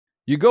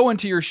You go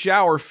into your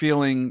shower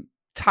feeling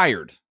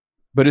tired,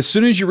 but as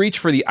soon as you reach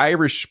for the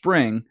Irish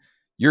Spring,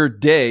 your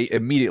day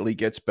immediately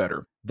gets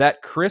better.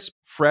 That crisp,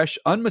 fresh,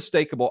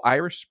 unmistakable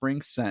Irish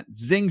Spring scent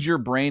zings your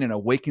brain and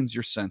awakens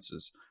your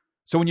senses.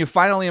 So when you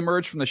finally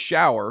emerge from the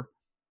shower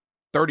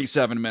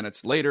 37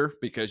 minutes later,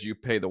 because you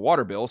pay the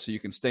water bill so you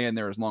can stay in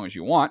there as long as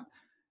you want,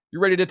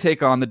 you're ready to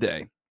take on the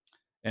day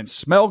and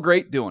smell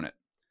great doing it.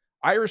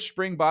 Irish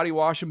Spring Body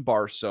Wash and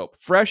Bar Soap.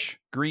 Fresh,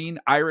 green,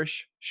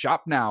 Irish.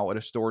 Shop now at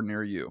a store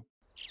near you.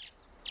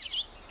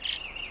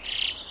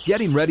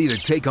 Getting ready to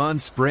take on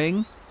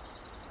spring?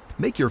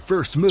 Make your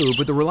first move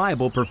with the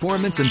reliable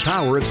performance and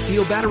power of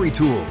Steel battery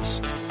tools.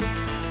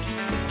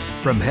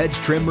 From hedge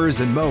trimmers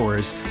and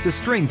mowers to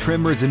string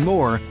trimmers and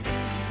more,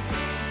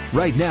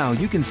 right now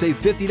you can save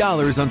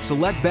 $50 on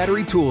select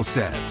battery tool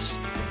sets.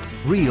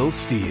 Real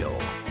Steel.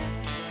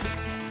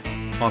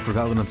 Offer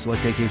valid on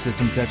select AK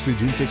system sets through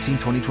June 16,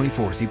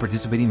 2024. See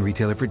participating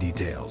retailer for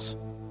details.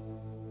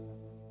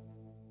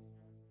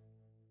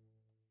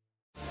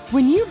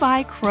 When you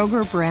buy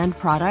Kroger brand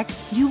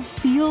products, you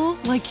feel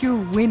like you're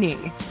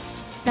winning.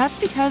 That's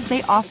because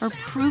they offer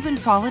proven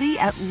quality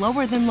at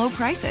lower than low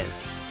prices.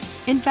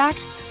 In fact,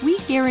 we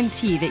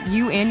guarantee that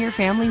you and your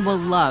family will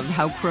love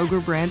how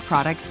Kroger brand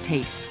products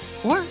taste,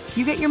 or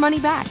you get your money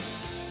back.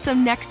 So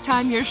next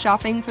time you're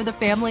shopping for the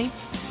family,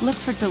 look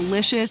for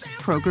delicious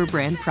Kroger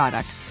brand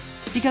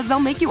products, because they'll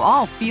make you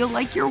all feel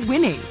like you're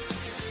winning.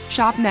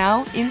 Shop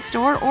now,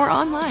 in-store, or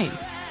online.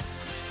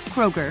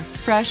 Kroger,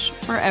 fresh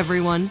for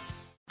everyone.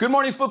 Good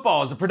Morning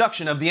Football is a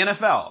production of the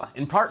NFL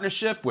in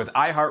partnership with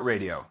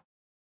iHeartRadio.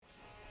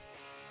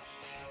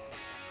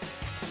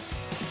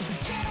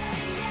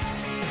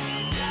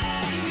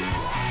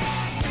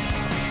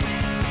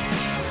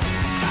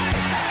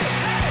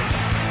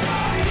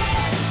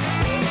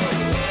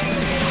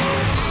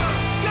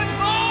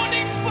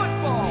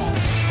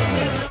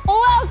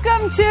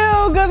 Welcome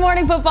to Good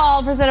Morning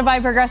Football, presented by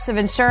Progressive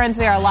Insurance.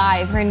 We are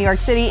live here in New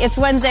York City. It's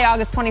Wednesday,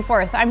 August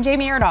 24th. I'm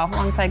Jamie Erdahl,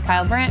 alongside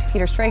Kyle Brandt,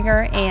 Peter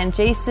Strager, and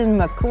Jason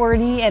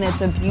McCourty. And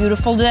it's a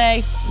beautiful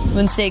day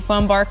when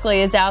Saquon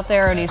Barkley is out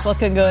there, and he's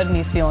looking good, and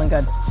he's feeling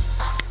good.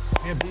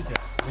 Yeah, BJ.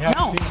 We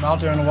haven't seen him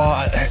out there in a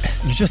while.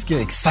 You just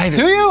get excited.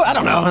 Do you? I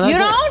don't know. You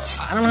don't?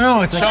 I don't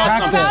know. It's like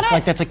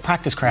practice. That's like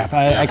practice crap.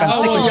 I'm sick of it.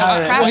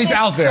 Well, he's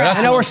out there.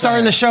 I know we're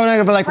starting the show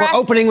now, but like we're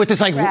opening with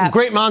this like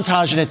great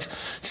montage, and it's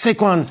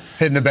Saquon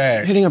hitting a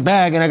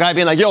bag, and a guy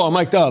being like, "Yo, I'm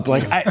mic'd up."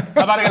 Like, how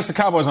about against the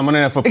Cowboys on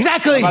Monday Night Football?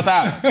 Exactly. How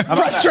about that?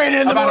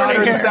 Frustrated in the morning.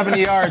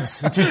 170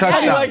 yards, and 2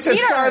 touchdowns. I like to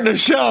start the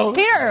show.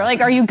 Peter,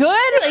 like, are you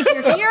good? Like,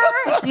 you're here.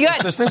 You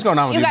got there's things going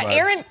on with you. You got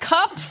errant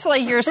cups.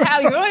 Like, you're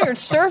on your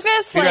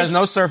surface. Peter has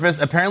no surface.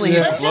 Apparently,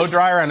 he's blow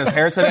dryer on his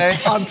hair today.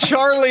 I'm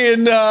Charlie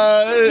and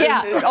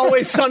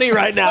Always Sunny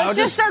right now. Let's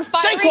just start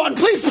firing. Saquon,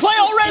 please play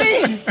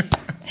already.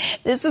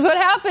 This is what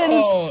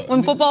happens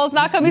when football is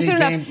not coming soon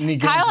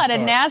enough. Kyle had a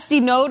nasty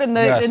note in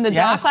the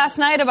doc last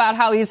night about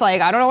how he's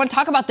like, I don't want to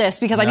talk about this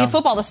because I need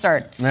football to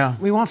start. Yeah,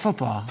 we want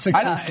football.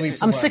 16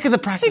 sleeps. I'm sick of the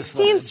practice.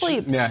 16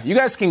 sleeps. Yeah, you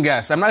guys can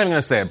guess. I'm not even going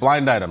to say it.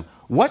 Blind item.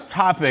 What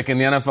topic in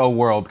the NFL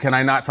world can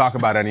I not talk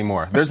about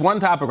anymore? There's one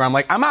topic where I'm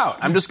like, I'm out.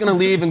 I'm just going to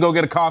leave and go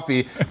get a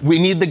coffee. We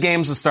need the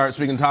games to start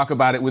so we can talk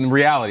about it with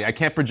reality. I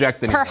can't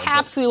project anymore.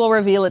 Perhaps we will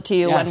reveal it to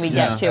you when we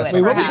get to it.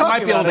 We might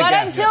be able to but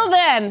guess. until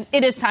then,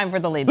 it is time for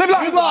the lead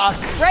block.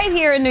 Right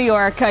here in New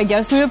York, I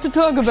guess we have to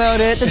talk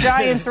about it. The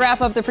Giants wrap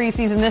up the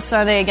preseason this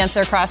Sunday against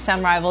their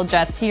crosstown rival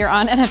Jets here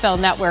on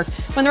NFL Network.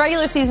 When the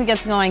regular season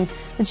gets going,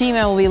 the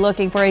G-Man will be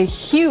looking for a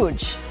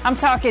huge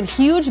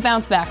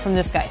bounce back from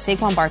this guy,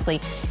 Saquon Barkley.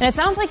 And it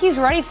sounds like he's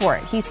ready for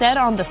it. He said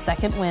on the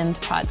Second Wind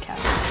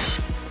podcast.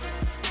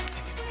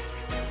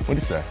 What did he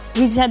say?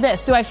 He said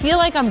this: do I feel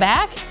like I'm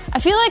back? I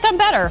feel like I'm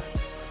better.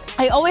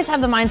 I always have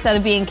the mindset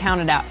of being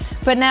counted out.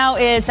 But now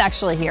it's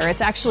actually here.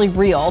 It's actually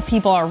real.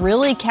 People are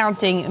really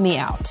counting me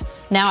out.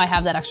 Now I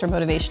have that extra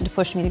motivation to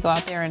push me to go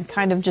out there and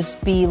kind of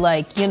just be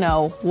like, you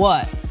know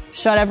what?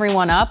 Shut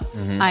everyone up.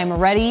 I'm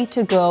ready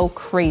to go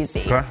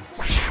crazy. Okay.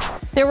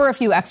 There were a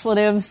few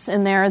expletives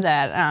in there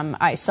that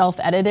I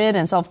self-edited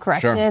and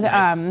self-corrected. Sure.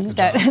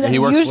 That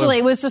usually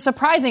it was just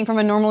surprising from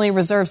a normally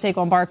reserved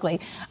Saquon Barkley.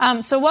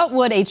 So what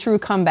would a true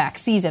comeback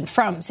season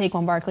from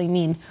Saquon Barkley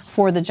mean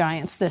for the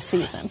Giants this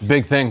season?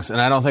 Big things, and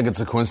I don't think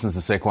it's a coincidence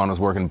that Saquon was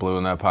working blue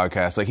in that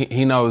podcast. Like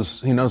he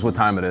knows what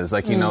time it is.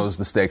 Like he knows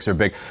the stakes are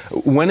big.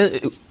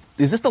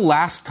 Is this the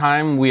last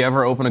time we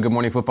ever open a Good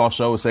Morning Football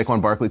show with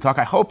Saquon Barkley talk?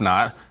 I hope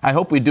not. I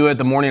hope we do it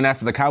the morning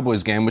after the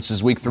Cowboys game, which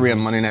is week 3 on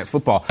Monday Night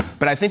Football.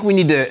 But I think we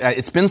need to,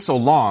 it's been so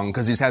long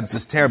because he's had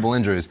this terrible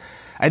injuries.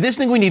 I just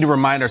think we need to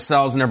remind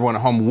ourselves and everyone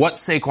at home what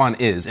Saquon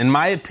is. In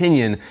my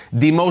opinion,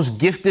 the most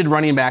gifted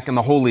running back in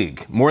the whole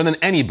league, more than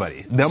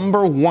anybody.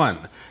 Number 1.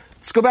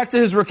 Let's go back to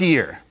his rookie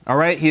year, all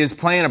right? He is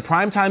playing a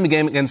primetime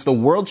game against the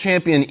world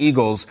champion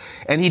Eagles,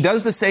 and he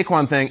does the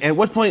Saquon thing. And at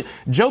what point,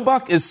 Joe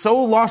Buck is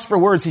so lost for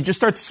words, he just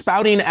starts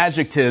spouting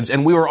adjectives,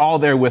 and we were all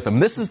there with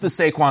him. This is the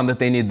Saquon that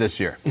they need this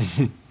year.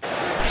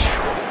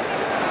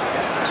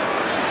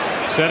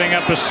 Setting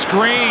up a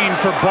screen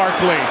for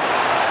Barkley.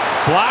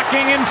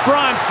 Blocking in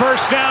front,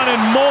 first down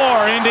and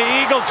more into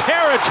foul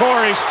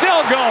territory,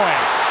 still going.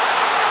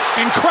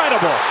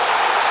 Incredible.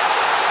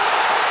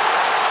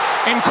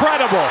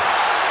 Incredible.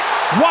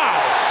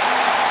 Wow.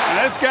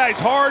 And this guy's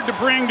hard to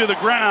bring to the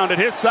ground at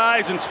his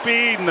size and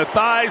speed and the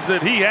thighs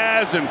that he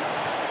has. And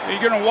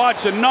you're going to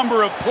watch a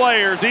number of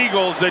players,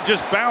 Eagles, that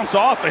just bounce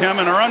off of him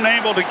and are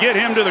unable to get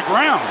him to the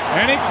ground.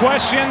 Any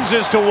questions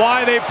as to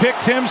why they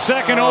picked him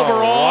second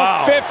overall?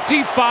 Wow.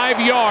 55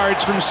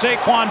 yards from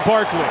Saquon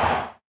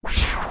Barkley.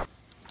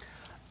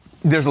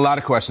 There's a lot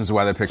of questions of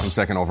why they picked him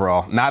second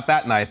overall. Not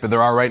that night, but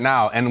there are right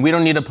now. And we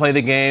don't need to play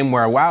the game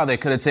where, wow, they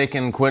could have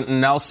taken Quentin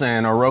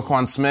Nelson or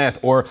Roquan Smith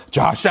or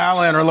Josh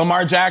Allen or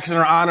Lamar Jackson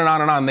or on and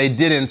on and on. They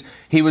didn't.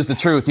 He was the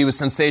truth. He was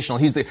sensational.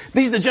 He's the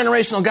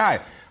generational guy.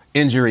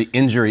 Injury.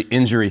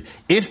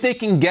 If they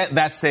can get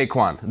that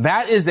Saquon,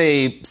 that is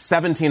a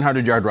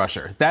 1,700-yard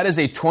rusher. That is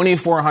a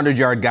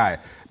 2,400-yard guy.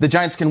 The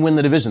Giants can win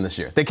the division this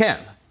year. They can.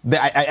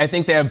 I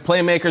think they have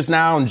playmakers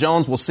now, and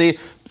Jones, we'll see.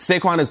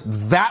 Saquon is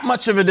that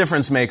much of a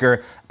difference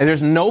maker. And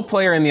there's no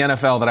player in the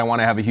NFL that I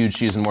want to have a huge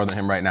season more than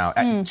him right now.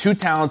 Too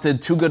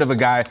talented, too good of a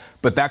guy,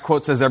 but that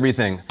quote says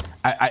everything.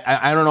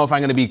 I don't know if I'm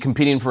going to be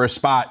competing for a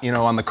spot,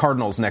 on the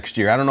Cardinals next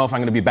year. I don't know if I'm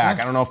going to be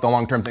back. I don't know if the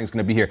long-term thing's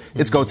going to be here.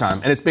 It's go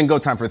time, and it's been go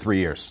time for 3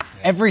 years.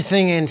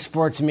 Everything in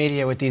sports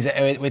media with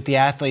the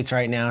athletes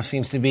right now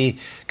seems to be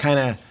kind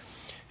of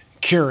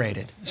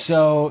curated.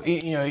 So,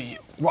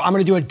 I'm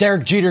going to do a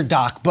Derek Jeter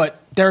doc, but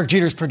Derek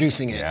Jeter's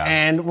producing it. Yeah.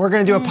 And we're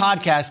going to do a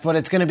podcast, but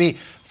it's going to be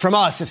from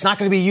us. It's not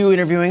going to be you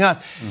interviewing us.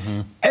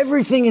 Mm-hmm.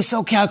 Everything is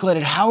so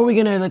calculated. How are we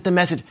going to let the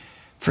message?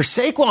 For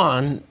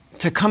Saquon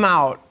to come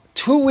out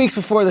 2 weeks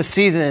before the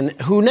season,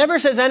 who never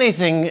says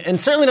anything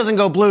and certainly doesn't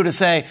go blue to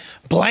say,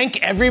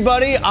 blank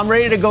everybody, I'm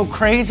ready to go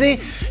crazy,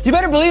 you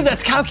better believe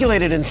that's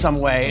calculated in some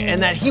way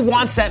and that he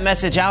wants that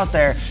message out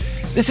there.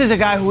 This is a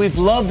guy who we've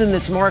loved in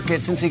this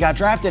market since he got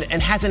drafted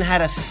and hasn't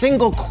had a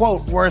single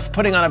quote worth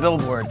putting on a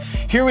billboard.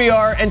 Here we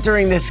are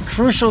entering this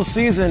crucial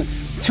season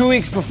 2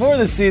 weeks before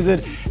the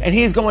season, and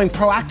he's going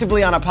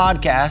proactively on a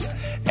podcast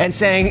and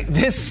saying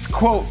this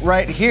quote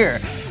right here.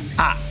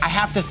 I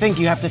have to think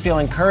you have to feel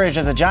encouraged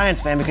as a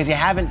Giants fan because you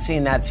haven't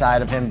seen that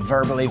side of him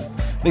verbally,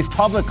 at least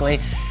publicly.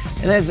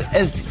 And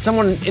as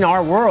someone in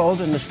our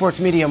world, in the sports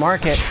media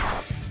market,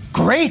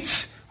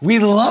 great. We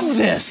love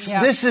this.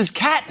 Yeah. This is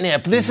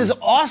catnip. This is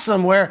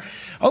awesome where,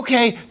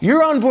 okay,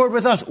 you're on board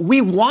with us. We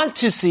want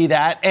to see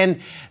that. And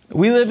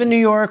we live in New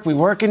York. We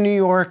work in New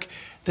York.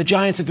 The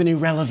Giants have been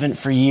irrelevant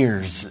for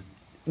years.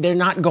 They're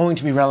not going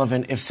to be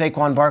relevant if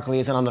Saquon Barkley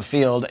isn't on the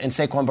field and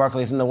Saquon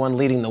Barkley isn't the one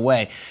leading the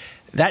way.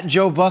 That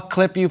Joe Buck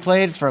clip you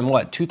played from,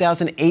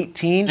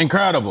 2018?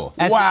 Incredible.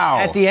 Wow.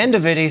 At the end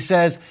of it, he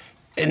says,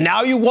 and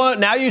now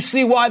you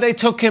see why they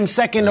took him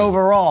second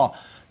overall.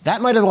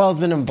 That might as well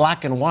have been in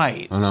black and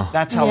white. I know.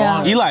 That's how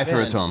long Eli threw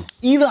it to him.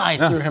 Eli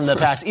threw him the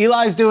pass.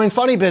 Eli's doing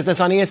funny business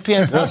on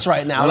ESPN Plus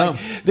right now.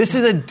 This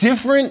is a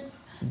different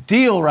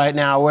deal right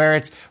now where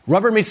it's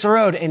rubber meets the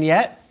road, and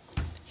yet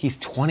he's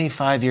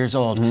 25 years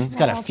old. Mm-hmm. He's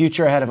got a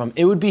future ahead of him.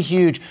 It would be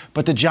huge,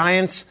 but the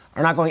Giants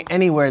are not going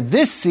anywhere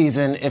this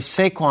season if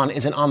Saquon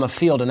isn't on the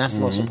field, and that's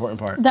the most important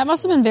part. That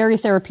must have been very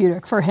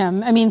therapeutic for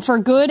him. I mean, for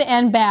good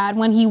and bad.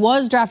 When he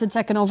was drafted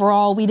second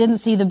overall, we didn't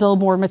see the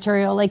billboard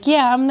material like,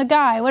 yeah, I'm the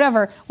guy,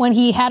 whatever. When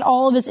he had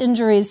all of his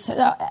injuries,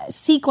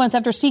 sequence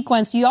after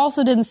sequence, you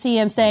also didn't see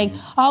him saying,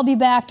 I'll be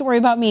back, don't worry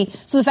about me.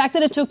 So the fact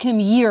that it took him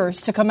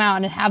years to come out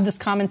and have this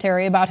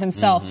commentary about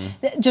himself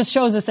just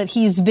shows us that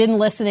he's been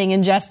listening,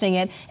 ingesting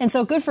it. And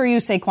so good for you,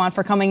 Saquon,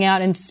 for coming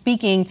out and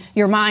speaking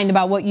your mind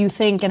about what you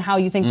think and how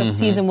you think the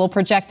season will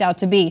project out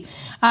to be.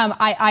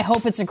 I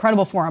hope it's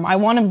incredible for him. I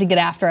want him to get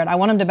after it. I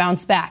want him to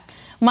bounce back.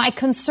 My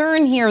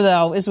concern here,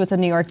 though, is with the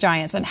New York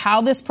Giants and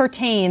how this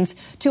pertains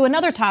to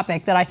another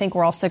topic that I think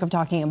we're all sick of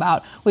talking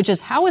about, which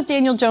is how is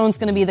Daniel Jones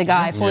going to be the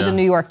guy for the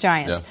New York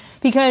Giants?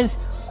 Because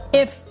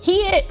if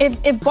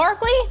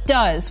Barkley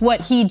does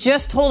what he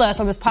just told us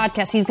on this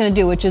podcast he's going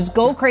to do, which is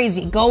go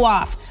crazy, go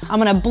off, I'm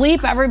going to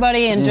bleep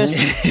everybody and just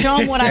show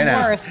them what I'm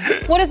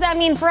worth. What does that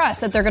mean for us?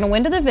 That they're going to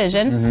win the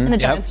division and the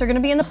Giants are going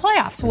to be in the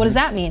playoffs. So what does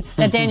that mean?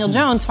 That Daniel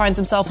Jones finds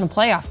himself in a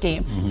playoff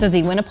game. Does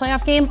he win a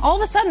playoff game? All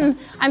of a sudden,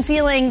 I'm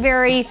feeling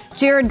very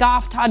Jared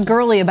Goff, Todd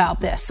Gurley about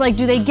this. Like,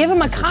 do they give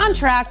him a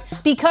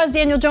contract because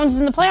Daniel Jones is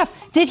in the playoff?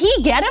 Did he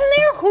get him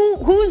there?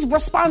 Whose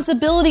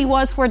responsibility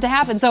was for it to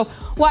happen? So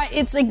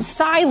it's like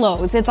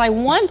silos. It's I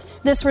want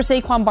this for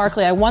Saquon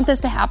Barkley. I want this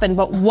to happen.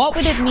 But what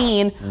would it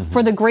mean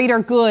for the greater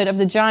good of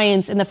the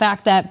Giants in the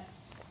fact that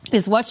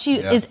is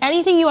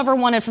anything you ever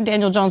wanted from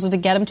Daniel Jones was to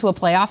get him to a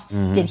playoff?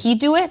 Did he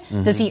do it?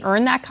 Does he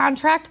earn that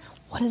contract?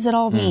 What does it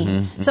all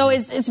mean? So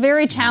it's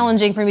very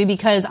challenging for me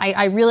because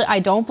I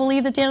don't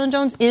believe that Daniel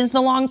Jones is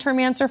the long-term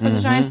answer for the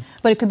Giants,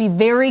 but it could be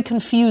very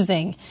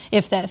confusing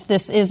if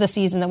this is the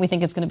season that we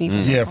think it's going to be for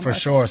Saquon for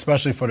sure,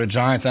 especially for the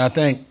Giants. And I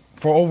think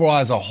for overall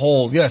as a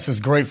whole, yes,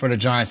 it's great for the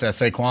Giants that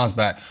Saquon's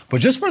back,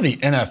 but just for the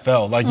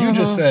NFL, like you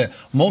just said,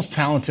 most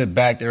talented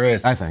back there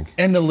is, I think,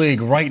 in the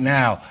league right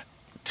now.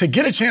 To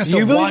get a chance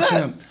to watch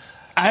him,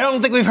 I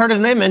don't think we've heard his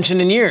name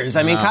mentioned in years.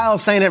 I mean,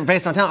 Kyle's saying it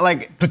based on talent.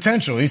 Like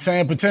potential. He's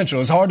saying potential.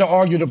 It's hard to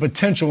argue the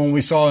potential when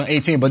we saw in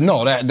 18, but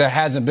no, that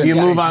hasn't been. You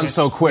move on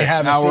so quick.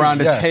 Now we're on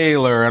to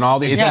Taylor and all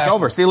these. It's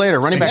over. See you later.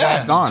 Running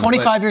back gone.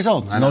 25 years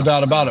old. No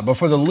doubt about it. But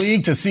for the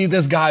league to see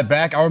this guy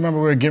back, I remember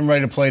we were getting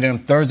ready to play them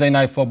Thursday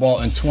Night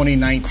Football in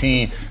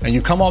 2019, and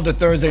you come off the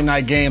Thursday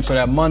night game, so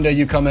that Monday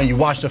you come in, you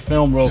watch the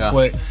film real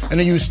quick, and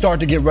then you start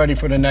to get ready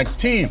for the next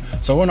team.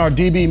 So we're in our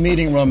DB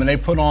meeting room, and they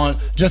put on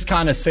just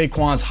kind of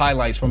Saquon's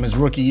highlights from his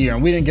rookie year,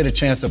 and we didn't get a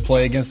chance to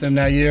play against him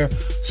that year,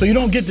 so you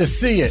don't get to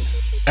see it.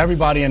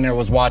 Everybody in there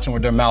was watching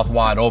with their mouth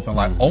wide open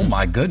like, oh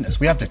my goodness,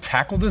 we have to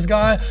tackle this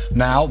guy?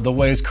 Now, the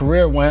way his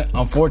career went,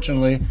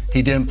 unfortunately,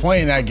 he didn't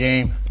play in that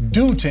game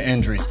due to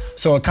injuries.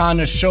 So it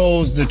kind of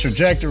shows the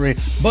trajectory.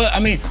 But,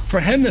 I mean, for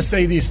him to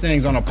say these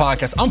things on a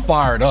podcast, I'm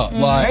fired up.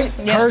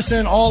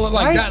 Cursing, all of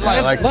that.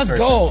 Like let's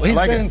go. He's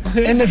been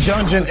in the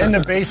dungeon, in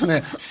the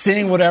basement,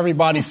 seeing what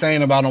everybody's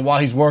saying about him while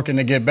he's working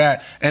to get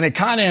back. And it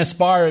kind of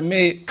inspired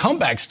me.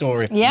 Comeback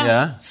story.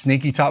 Yeah.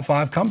 Sneaky top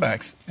 5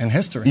 comebacks in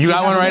history. You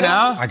got one right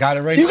now? I got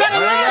it right. You got a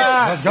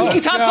list!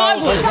 Let's go. Top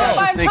 5 list. Top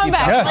 5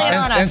 comebacks.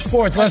 Yes, in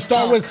sports. Let's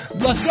go.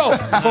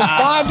 From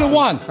 5 to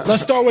 1.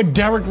 Let's start with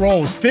Derrick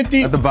Rose.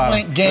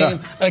 50-point game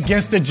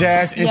against the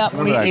Jazz in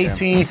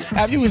 2018.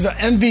 He was an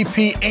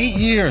MVP 8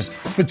 years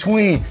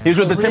between. He was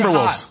with the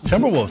Timberwolves.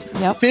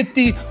 Timberwolves.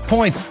 50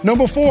 points.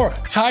 Number 4,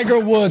 Tiger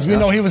Woods. We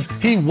know he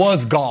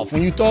was golf.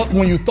 When you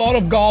thought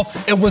of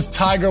golf, it was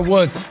Tiger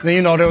Woods.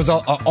 Then there was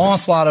an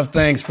onslaught of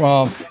things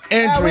from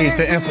injuries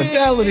to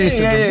infidelities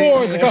to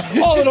divorce.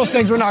 All of those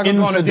things we're not going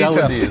to go into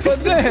detail.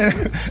 But then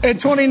in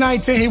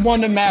 2019, he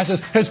won the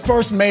Masters, his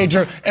first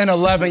major in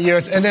 11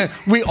 years. And then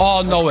we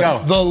all know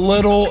it. The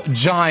Little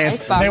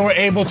Giants. They were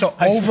able to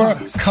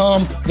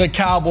overcome the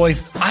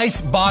Cowboys.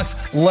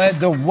 Icebox led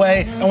the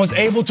way and was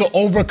able to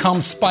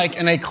overcome Spike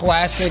in a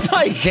classic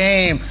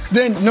game.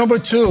 Then number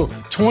 2,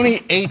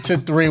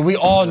 28-3. We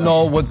all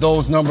know what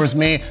those numbers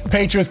mean.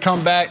 Patriots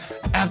come back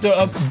after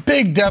a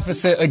big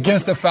deficit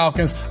against the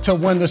Falcons to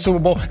win the Super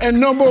Bowl. And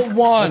number 1,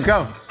 let's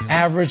go.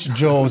 Average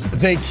Joes.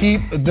 They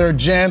keep their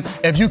gem.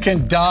 If you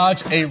can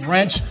dodge a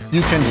wrench,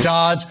 you can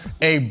dodge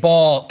a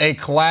ball. A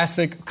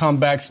classic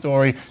comeback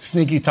story.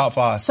 Sneaky top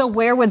 5. So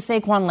where would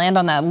Saquon land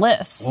on that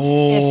list?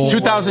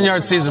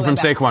 2,000-yard season from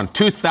Saquon.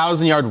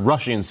 2,000-yard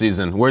rushing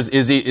season.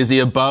 Is he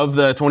above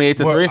the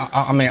 28-3?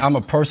 I mean, I'm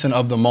a person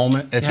of the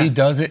moment. If he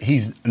does it,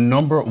 he's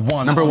number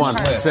 1. Number 1.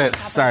 That's it.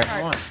 Sorry.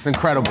 It's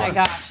incredible. Oh my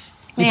gosh.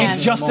 It's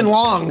Justin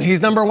Long.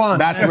 He's number 1.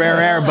 That's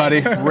rare air, buddy.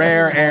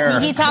 Rare air.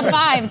 Sneaky top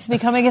 5. It's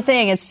becoming a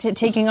thing. It's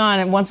taking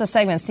on once a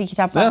segment. Sneaky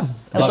top 5.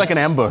 Yeah. It's like an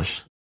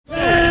ambush.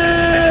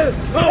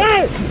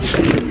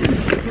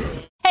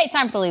 Hey,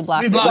 time for the lead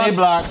block. Lead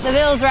block. The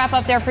Bills wrap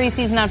up their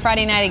preseason on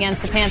Friday night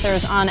against the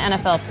Panthers on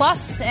NFL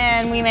Plus,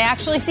 and we may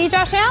actually see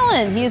Josh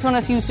Allen. He is one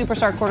of the few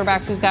superstar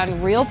quarterbacks who's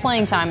gotten real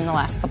playing time in the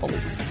last couple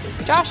weeks.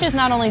 Josh is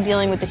not only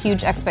dealing with the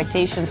huge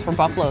expectations for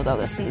Buffalo, though,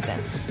 this season.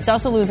 He's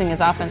also losing his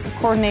offensive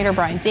coordinator,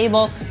 Brian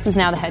Daboll, who's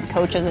now the head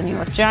coach of the New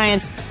York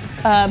Giants.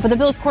 But the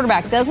Bills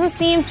quarterback doesn't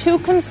seem too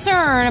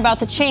concerned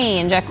about the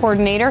change at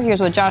coordinator. Here's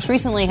what Josh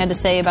recently had to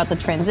say about the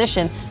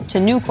transition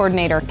to new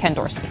coordinator Ken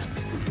Dorsey.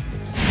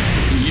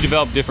 You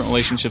develop different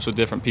relationships with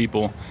different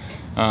people.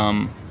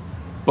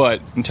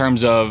 But in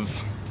terms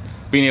of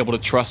being able to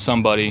trust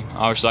somebody,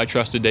 obviously I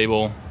trusted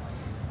Daboll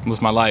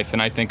with my life,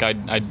 and I think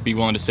I'd be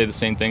willing to say the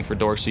same thing for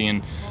Dorsey.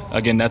 And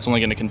again, that's only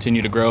going to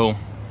continue to grow.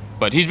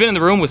 But he's been in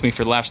the room with me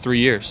for the last 3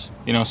 years,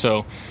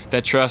 so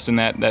that trust and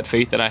that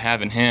faith that I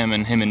have in him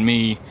and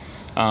me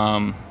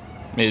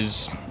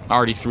is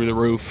already through the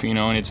roof,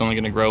 and it's only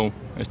going to grow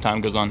as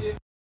time goes on.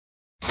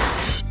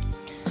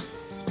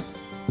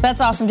 That's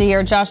awesome to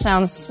hear. Josh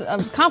sounds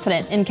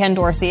confident in Ken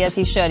Dorsey, as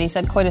he should. He's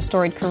had quite a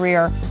storied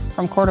career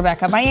from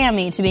quarterback at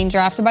Miami to being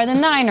drafted by the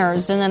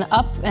Niners and then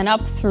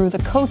up through the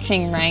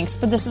coaching ranks.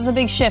 But this is a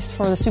big shift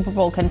for the Super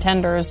Bowl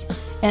contenders,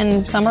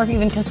 and some are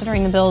even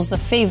considering the Bills the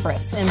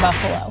favorites in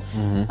Buffalo.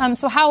 Mm-hmm.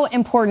 So how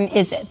important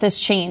is it, this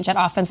change at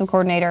offensive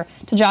coordinator,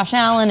 to Josh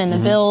Allen and the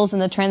Bills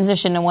and the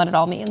transition and what it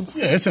all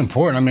means? Yeah, it's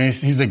important. I mean,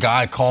 he's the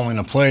guy calling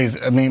the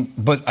plays. I mean,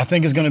 but I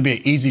think it's going to be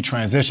an easy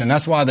transition.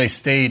 That's why they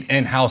stayed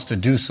in-house to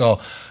do so.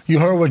 You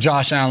heard what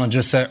Josh Allen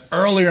just said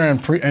earlier in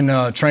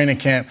training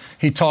camp.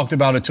 He talked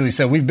about it too. He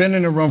said, we've been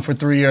in the room for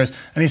 3 years.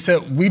 And he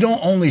said, we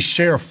don't only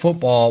share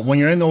football when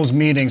you're in those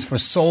meetings for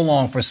so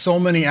long, for so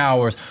many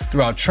hours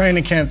throughout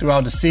training camp,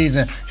 throughout the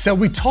season. He said,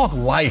 we talk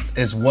life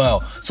as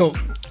well. So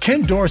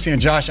Ken Dorsey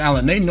and Josh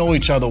Allen, they know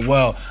each other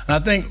well. And I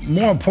think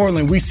more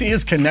importantly, we see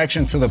his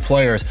connection to the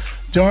players.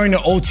 During the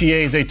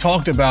OTAs, they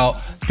talked about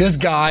this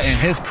guy and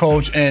his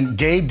coach and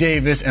Gabe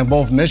Davis and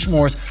both Mitch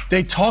Morse.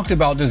 They talked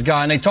about this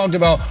guy, and they talked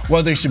about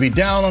whether he should be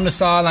down on the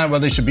sideline,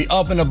 whether he should be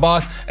up in the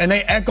box. And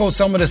they echoed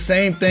some of the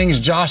same things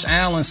Josh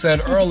Allen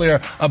said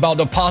earlier about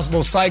the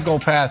possible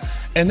psychopath.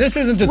 And this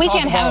isn't to we talk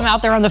can't about, have him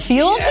out there on the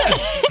field.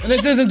 And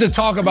this isn't to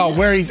talk about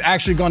where he's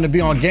actually going to be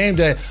on game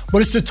day,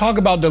 but it's to talk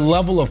about the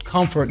level of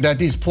comfort that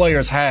these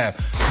players have.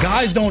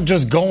 Guys don't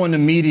just go in the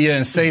media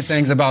and say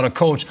things about a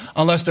coach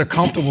unless they're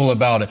comfortable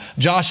about it.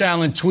 Josh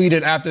Allen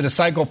tweeted after the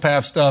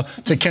psychopath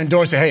stuff to Ken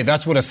Dorsey, hey,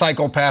 that's what a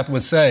psychopath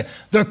would say.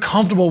 They're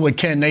comfortable with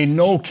Ken. They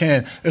know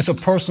Ken. It's a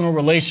personal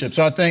relationship.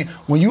 So I think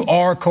when you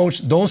are a coach,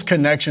 those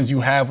connections you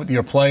have with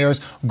your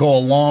players go a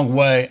long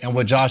way. And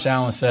what Josh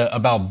Allen said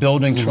about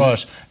building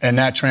trust, and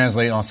that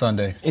translate on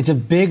Sunday. It's a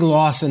big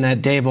loss in that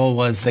Daboll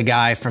was the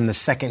guy from the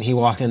second he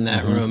walked in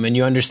that room. And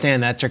you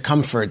understand that's your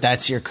comfort.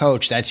 That's your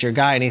coach. That's your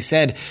guy. And he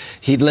said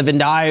he'd live and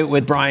die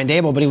with Brian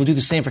Daboll, but he would do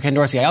the same for Ken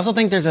Dorsey. I also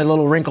think there's a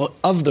little wrinkle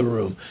of the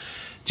room.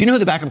 Do you know who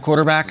the backup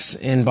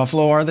quarterbacks in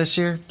Buffalo are this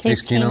year?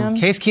 Case Keenum.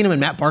 Case Keenum and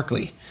Matt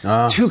Barkley.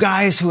 Two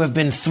guys who have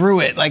been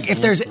through it. Like,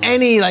 if there's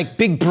any, like,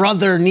 big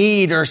brother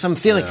need or some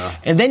feeling.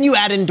 And then you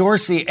add in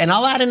Dorsey, and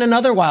I'll add in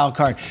another wild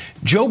card.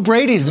 Joe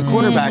Brady's the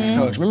quarterback's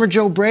coach. Remember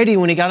Joe Brady,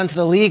 when he got into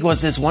the league,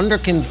 was this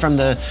wonderkind from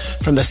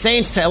the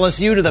Saints to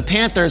LSU to the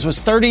Panthers, was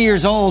 30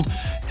 years old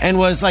and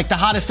was, like, the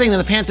hottest thing. And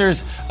the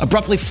Panthers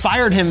abruptly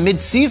fired him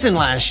mid-season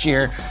last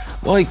year.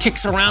 Well, he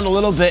kicks around a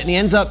little bit, and he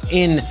ends up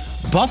in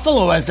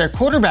Buffalo as their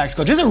quarterback's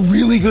coach. There's a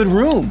really good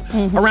room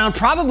around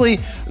probably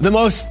the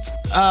most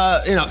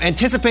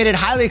anticipated,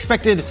 highly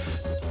expected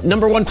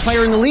number one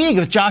player in the league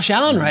with Josh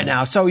Allen right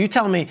now. So you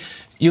tell me,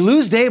 you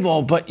lose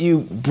Daboll, but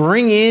you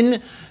bring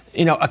in,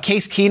 a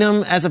Case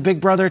Keenum as a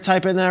big brother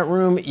type in that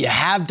room. You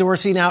have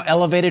Dorsey now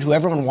elevated, who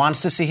everyone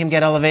wants to see him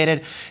get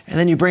elevated. And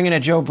then you bring in a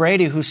Joe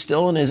Brady who's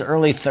still in his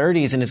early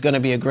 30s and is going to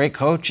be a great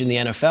coach in the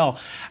NFL.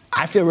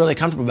 I feel really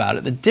comfortable about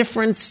it. The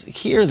difference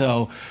here,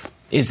 though,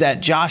 is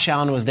that Josh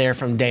Allen was there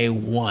from day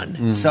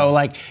one. So,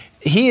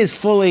 he is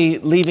fully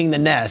leaving the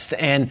nest.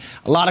 And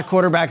a lot of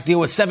quarterbacks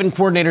deal with 7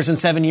 coordinators in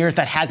 7 years.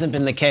 That hasn't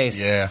been the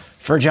case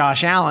for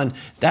Josh Allen.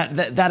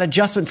 That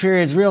adjustment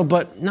period is real,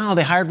 but no,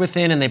 they hired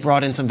within and they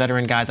brought in some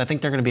veteran guys. I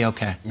think they're going to be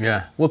okay.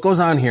 Yeah. What goes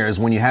on here is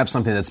when you have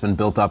something that's been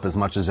built up as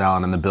much as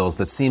Allen and the Bills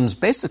that seems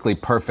basically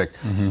perfect,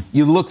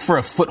 you look for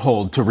a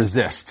foothold to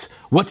resist.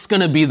 What's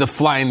going to be the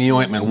fly in the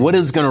ointment? What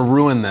is going to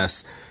ruin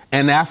this?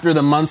 And after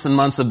the months and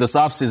months of this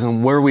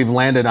offseason, where we've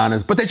landed on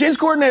is, but they changed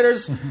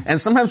coordinators. And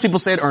sometimes people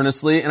say it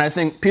earnestly, and I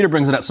think Peter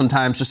brings it up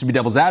sometimes just to be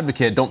devil's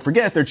advocate. Don't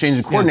forget, they're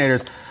changing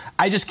coordinators.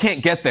 I just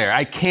can't get there.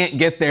 I can't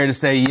get there to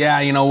say,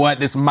 yeah, you know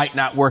what, this might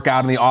not work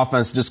out in the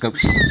offense. Just going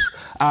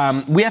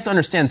we have to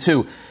understand,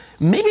 too,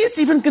 maybe it's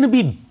even going to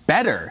be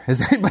better.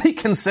 Has anybody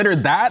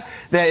considered that?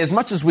 That as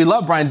much as we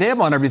love Brian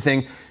Daboll and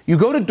everything, you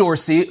go to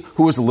Dorsey,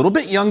 who is a little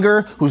bit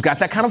younger, who's got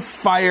that kind of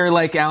fire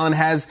like Allen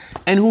has,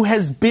 and who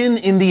has been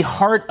in the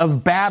heart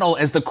of battle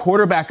as the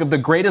quarterback of the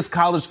greatest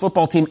college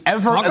football team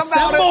ever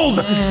assembled.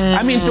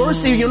 I mean,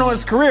 Dorsey,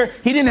 his career,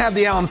 he didn't have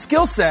the Allen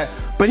skill set,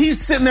 but he's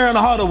sitting there in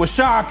the huddle with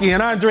Shockey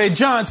and Andre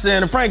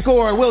Johnson and Frank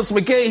Gore and Willis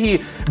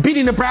McGahee,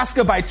 beating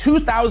Nebraska by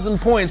 2,000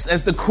 points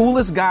as the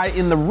coolest guy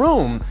in the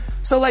room.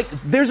 So,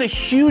 there's a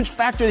huge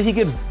factor that he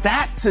gives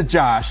that to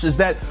Josh, is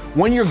that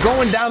when you're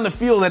going down the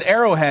field at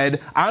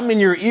Arrowhead, I'm in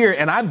your ear,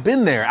 and I've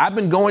been there. I've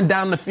been going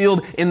down the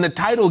field in the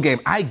title game.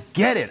 I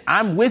get it.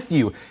 I'm with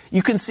you.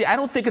 You can see, I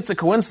don't think it's a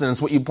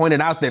coincidence what you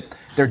pointed out, that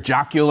they're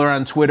jocular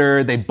on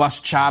Twitter, they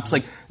bust chops,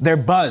 they're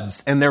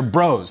buds and they're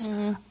bros.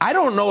 I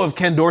don't know if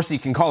Ken Dorsey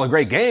can call a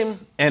great game,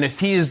 and if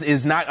he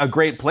is not a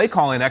great play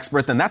calling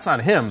expert, then that's on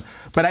him.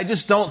 But I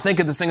just don't think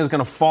that this thing is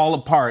going to fall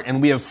apart,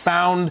 and we have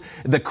found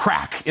the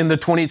crack in the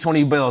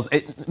 2020 Bills.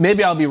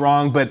 Maybe I'll be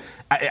wrong, but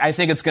I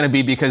think it's going to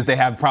be because they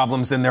have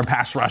problems in their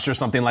pass rush or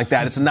something like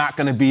that. It's not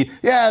going to be,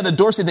 the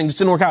Dorsey thing just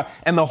didn't work out.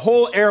 And the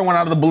whole air went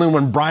out of the balloon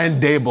when Brian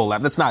Daboll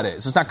left. That's not it.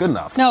 It's just not good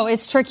enough. No,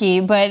 it's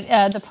tricky, but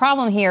the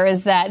problem here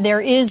is that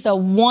there is the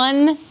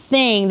one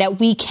thing that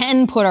we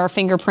can put our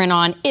fingerprint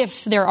on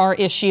if there are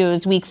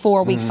issues week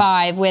 4, week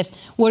 5 with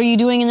what are you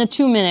doing in the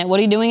 2-minute, what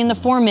are you doing in the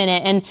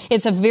 4-minute, and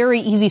it's a very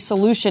easy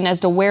solution as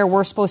to where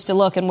we're supposed to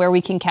look and where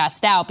we can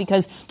cast out,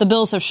 because the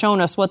Bills have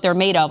shown us what they're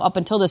made of up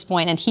until this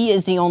point, and he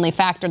is the only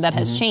factor that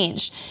has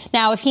changed.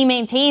 Now, if he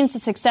maintains the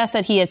success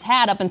that he has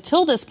had up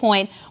until this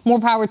point, more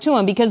power to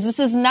him, because this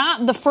is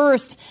not the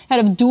first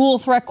kind of dual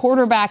threat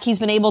quarterback he's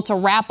been able to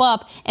wrap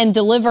up and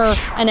deliver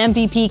an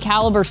MVP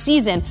caliber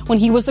season. When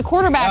he was the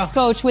quarterback's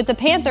coach with the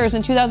Panthers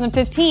in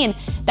 2015,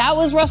 that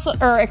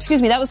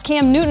was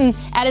Cam Newton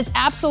at his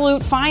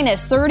absolute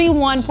finest.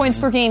 31 points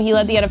per game he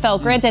led the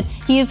NFL. Granted,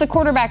 he is the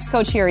quarterback's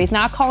coach here. He's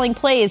not calling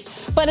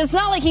plays, but it's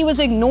not like he was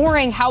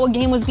ignoring how a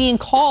game was being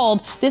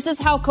called. This is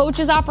how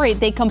coaches operate.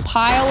 They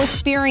compile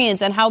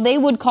experience and how they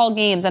would call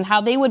games and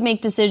how they would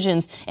make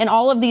decisions in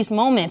all of these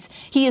moments.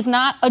 He is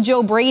not a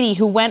Joe Brady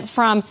who went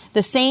from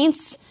the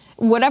Saints,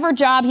 whatever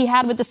job he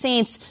had with the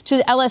Saints, to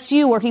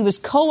LSU where he was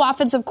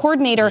co-offensive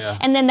coordinator,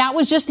 and then that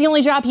was just the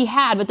only job he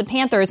had with the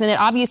Panthers, and it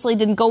obviously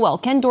didn't go well.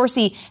 Ken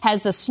Dorsey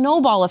has the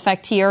snowball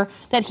effect here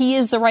that he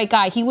is the right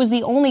guy. He was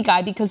the only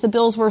guy because the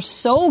Bills were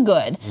so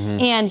good,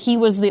 and he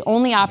was the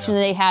only option that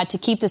they had to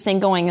keep this thing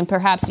going and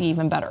perhaps be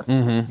even better.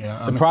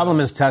 The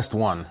problem is test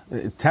one.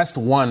 Test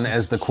one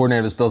as the coordinator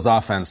of this Bills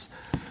offense.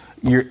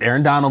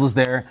 Aaron Donald is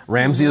there,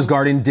 Ramsey is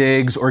guarding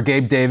Diggs or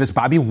Gabe Davis,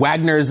 Bobby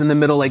Wagner is in the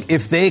middle. Like,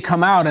 if they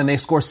come out and they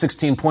score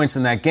 16 points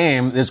in that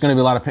game, there's going to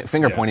be a lot of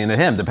finger pointing at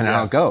him, depending on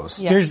how it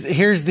goes. Yeah.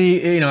 Here's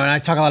the, and I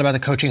talk a lot about the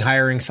coaching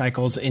hiring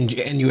cycles in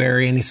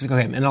January, and these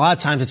and a lot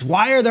of times it's,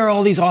 why are there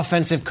all these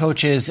offensive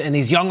coaches and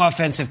these young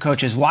offensive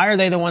coaches? Why are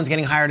they the ones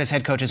getting hired as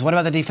head coaches? What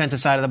about the defensive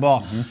side of the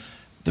ball?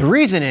 The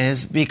reason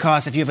is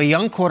because if you have a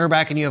young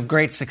quarterback and you have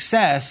great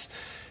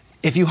success,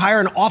 if you hire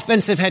an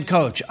offensive head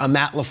coach, a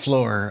Matt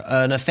LaFleur,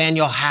 a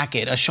Nathaniel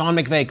Hackett, a Sean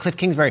McVay, Cliff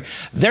Kingsbury,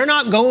 they're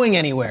not going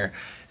anywhere.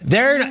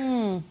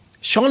 Sean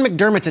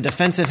McDermott's a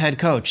defensive head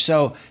coach.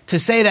 So to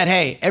say that,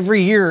 hey,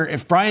 every year,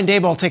 if Brian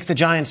Daboll takes the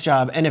Giants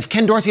job, and if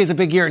Ken Dorsey has a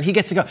big year and he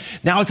gets to go,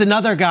 now it's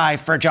another guy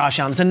for Josh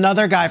Allen. It's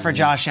another guy for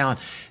Josh Allen.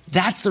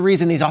 That's the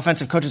reason these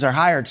offensive coaches are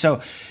hired.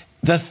 So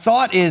the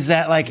thought is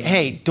that, like,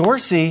 hey,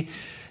 Dorsey,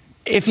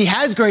 if he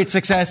has great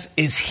success,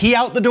 is he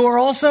out the door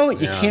also?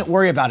 You can't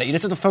worry about it. You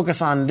just have to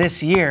focus on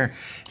this year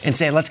and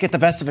say, let's get the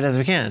best of it as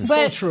we can.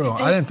 So true.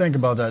 I didn't think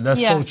about that.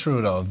 That's so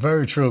true, though.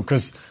 Very true.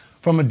 Because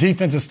from a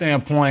defensive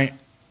standpoint,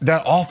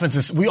 that offense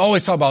is, we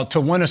always talk about, to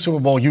win a Super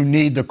Bowl, you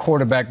need the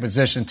quarterback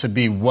position to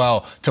be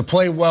well, to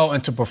play well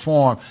and to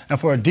perform. And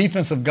for a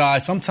defensive guy,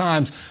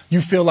 sometimes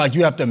you feel like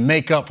you have to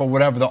make up for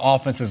whatever the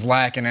offense is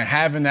lacking. And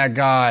having that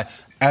guy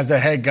as the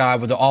head guy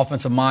with the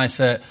offensive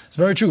mindset, it's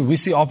very true. We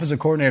see offensive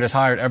coordinators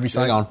hired every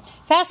cycle.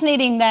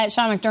 Fascinating that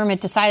Sean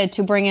McDermott decided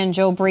to bring in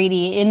Joe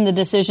Brady in the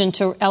decision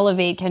to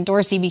elevate Ken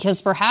Dorsey,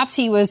 because perhaps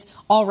he was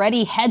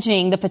already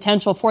hedging the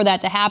potential for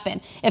that to happen.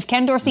 If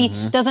Ken Dorsey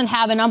doesn't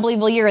have an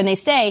unbelievable year and they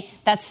stay,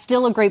 that's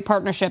still a great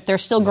partnership. They're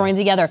still growing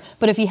together.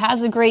 But if he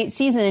has a great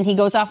season and he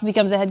goes off and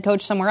becomes a head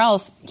coach somewhere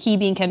else, he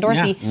being Ken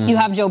Dorsey, you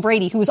have Joe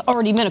Brady, who's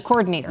already been a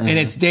coordinator. And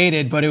it's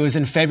dated, but it was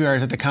in February. I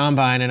was at the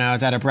Combine, and I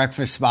was at a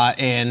breakfast spot,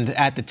 and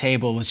at the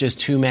table was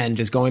just two men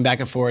just going back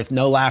and forth.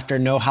 No laughter,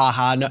 no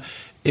ha-ha, no.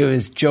 It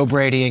was Joe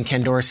Brady and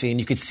Ken Dorsey, and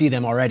you could see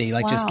them already,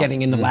 like just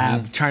getting in the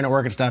lab, trying to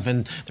work and stuff,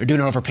 and they're doing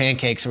it over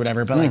pancakes or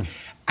whatever. But like,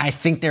 I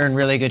think they're in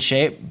really good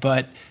shape,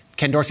 but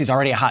Ken Dorsey's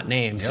already a hot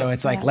name. So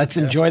it's like, let's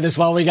enjoy this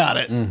while we got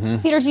it.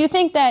 Peter, do you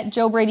think that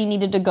Joe Brady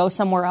needed to go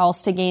somewhere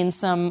else to gain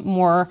some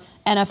more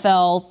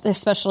NFL,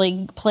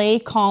 especially play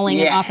calling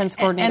and offense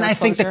coordinator And I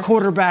exposure? think the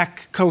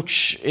quarterback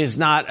coach is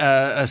not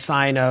a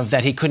sign of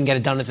that he couldn't get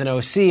it done as an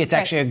OC. It's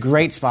actually a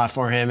great spot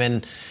for him.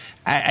 And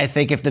I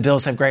think if the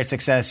Bills have great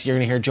success, you're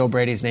going to hear Joe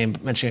Brady's name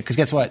mentioned. Because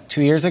guess what?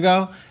 2 years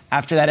ago,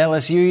 after that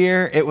LSU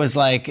year, it was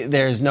like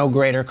there's no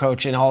greater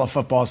coach in all of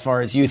football as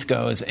far as youth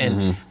goes.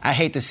 And I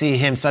hate to see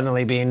him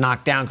suddenly being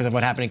knocked down because of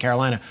what happened in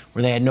Carolina,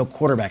 where they had no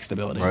quarterback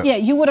stability. Yeah,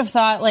 you would have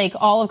thought like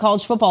all of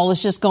college football was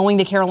just going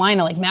to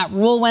Carolina. Like Matt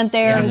Rule went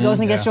there, he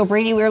goes and gets Joe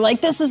Brady. We were like,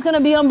 this is going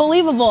to be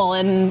unbelievable.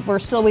 And we're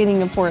still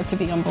waiting for it to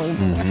be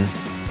unbelievable.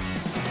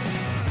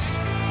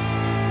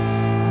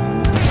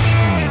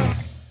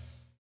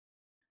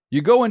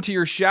 You go into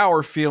your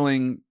shower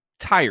feeling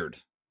tired,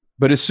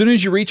 but as soon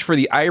as you reach for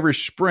the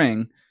Irish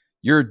Spring,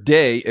 your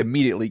day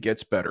immediately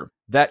gets better.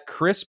 That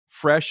crisp,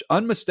 fresh,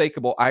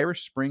 unmistakable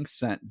Irish Spring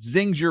scent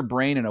zings your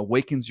brain and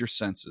awakens your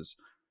senses.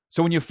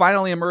 So when you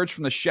finally emerge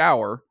from the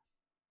shower,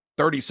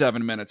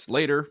 37 minutes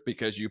later,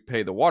 because you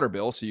pay the water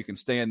bill so you can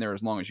stay in there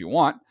as long as you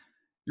want,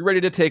 you're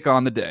ready to take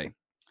on the day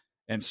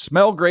and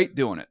smell great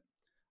doing it.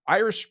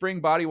 Irish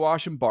Spring Body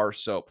Wash and Bar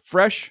Soap.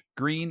 Fresh,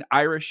 green,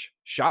 Irish.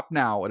 Shop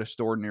now at a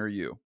store near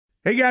you.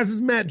 Hey guys, this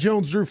is Matt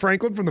Jones, Drew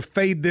Franklin from the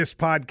Fade This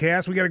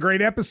podcast. We got a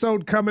great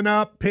episode coming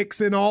up. Picks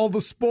in all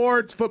the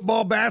sports,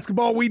 football,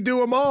 basketball, we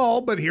do them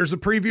all. But here's a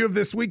preview of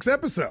this week's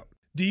episode.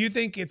 Do you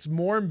think it's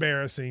more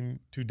embarrassing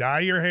to dye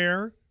your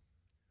hair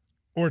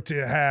or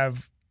to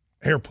have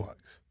hair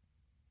plugs?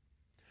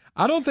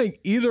 I don't think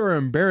either are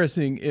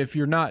embarrassing if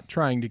you're not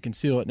trying to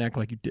conceal it and act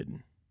like you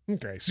didn't.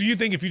 Okay, so you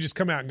think if you just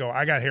come out and go,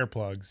 I got hair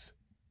plugs.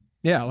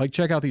 Yeah, like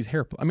check out these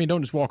hair plugs. I mean,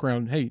 don't just walk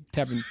around, hey,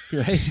 tapping,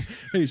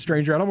 hey,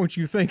 stranger, I don't want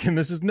you thinking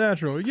this is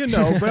natural. You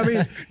know, but I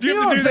mean, do you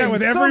have to do that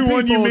with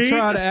everyone you meet?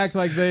 Try to act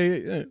like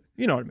they,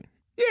 you know what I mean?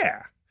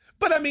 Yeah.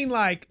 But I mean,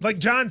 like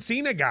John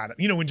Cena got it.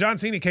 You know, when John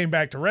Cena came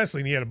back to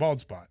wrestling, he had a bald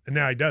spot, and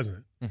now he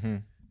doesn't.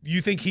 Do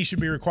you think he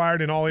should be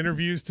required in all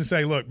interviews to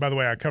say, look, by the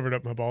way, I covered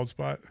up my bald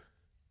spot?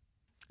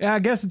 Yeah, I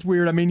guess it's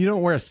weird. I mean, you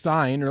don't wear a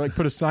sign or like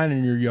put a sign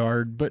in your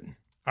yard, but.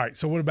 All right,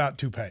 so what about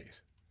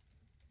toupees?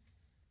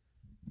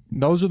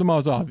 Those are the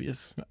most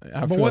obvious.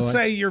 But let's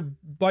say you're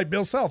like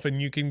Bill Self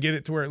and you can get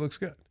it to where it looks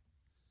good.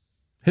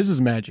 His is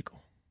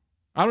magical.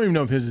 I don't even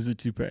know if his is a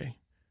toupee.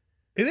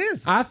 It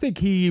is. I think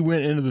he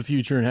went into the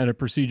future and had a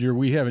procedure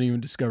we haven't even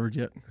discovered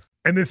yet.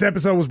 And this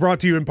episode was brought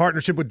to you in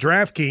partnership with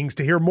DraftKings.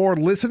 To hear more,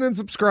 listen and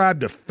subscribe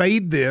to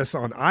Fade This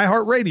on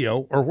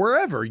iHeartRadio or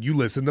wherever you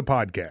listen to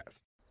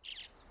podcasts.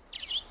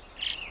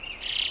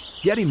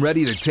 Getting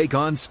ready to take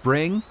on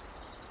spring?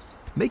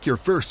 Make your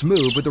first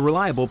move with the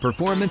reliable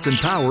performance and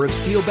power of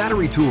Steel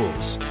battery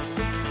tools.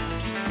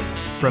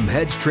 From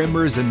hedge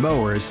trimmers and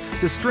mowers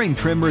to string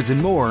trimmers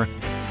and more,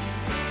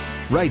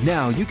 right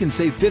now you can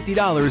save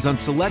 $50 on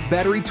select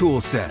battery tool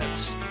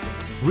sets.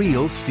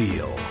 Real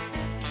Steel.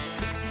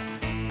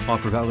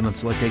 Offer valid on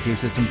select AK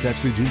system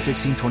sets through June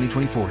 16,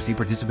 2024. See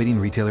participating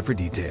retailer for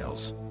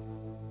details.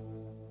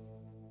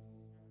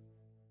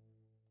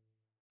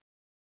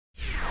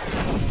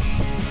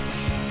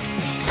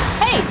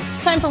 Hey,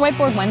 it's time for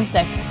Whiteboard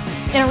Wednesday.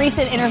 In a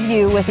recent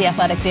interview with The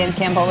Athletic, Dan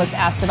Campbell was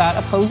asked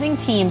about opposing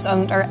teams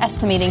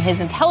underestimating his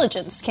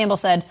intelligence. Campbell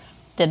said,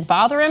 didn't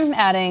bother him,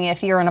 adding,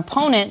 if you're an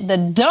opponent, the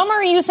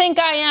dumber you think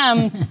I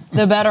am,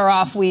 the better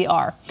off we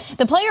are.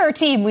 The player or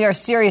team we are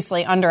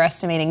seriously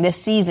underestimating this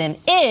season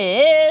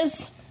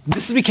is...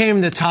 This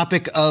became the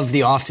topic of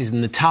the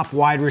offseason, the top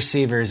wide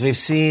receivers. We've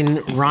seen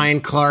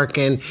Ryan Clark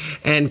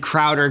and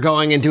Crowder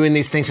going and doing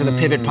these things for the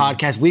Pivot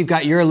podcast. We've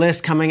got your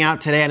list coming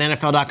out today on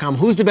NFL.com.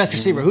 Who's the best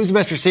receiver? Who's the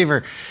best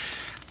receiver?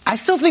 I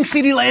still think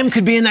CeeDee Lamb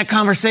could be in that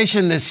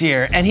conversation this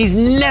year, and he's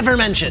never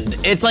mentioned.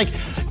 It's like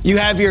you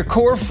have your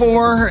core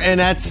four,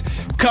 and that's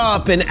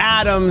Kupp and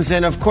Adams,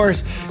 and of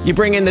course you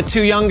bring in the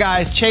two young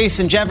guys, Chase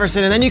and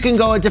Jefferson, and then you can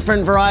go a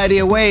different variety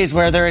of ways,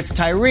 whether it's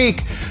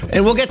Tyreek,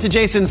 and we'll get to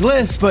Jason's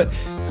list, but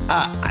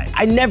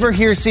I never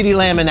hear CeeDee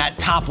Lamb in that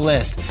top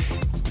list.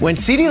 When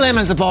CeeDee Lamb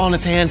has the ball in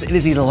his hands, it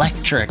is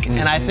electric.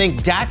 And I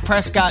think Dak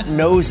Prescott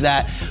knows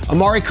that.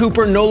 Amari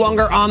Cooper no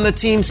longer on the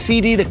team.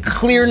 CeeDee, the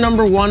clear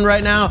number one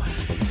right now.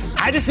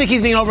 I just think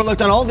he's being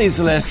overlooked on all these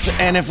lists.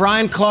 And if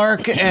Ryan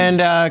Clark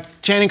and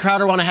Channing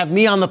Crowder want to have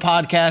me on the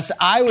podcast,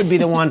 I would be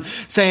the one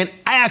saying,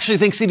 I actually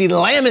think CeeDee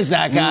Lamb is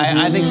that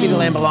guy. I think CeeDee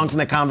Lamb belongs in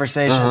the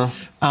conversation.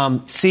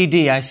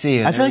 CD, I see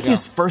it. I feel like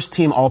he's first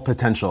team all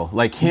potential.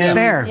 Like him,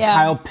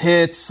 Kyle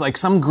Pitts, like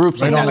some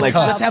groups like that. Like,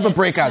 let's have a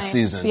breakout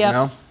season, you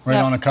know? Right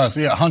on the cusp.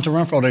 Yeah, Hunter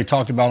Renfrow, they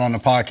talked about on the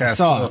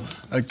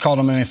podcast. They called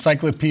him an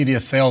encyclopedia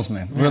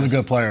salesman. Really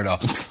good player, though.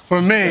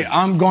 For me,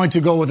 I'm going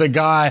to go with a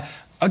guy.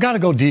 I got to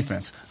go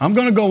defense. I'm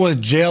going to go with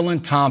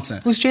Jalen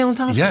Thompson. Who's Jalen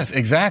Thompson? Yes,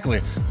 exactly.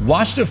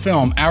 Watch the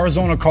film,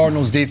 Arizona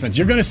Cardinals defense.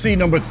 You're going to see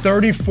number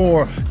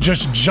 34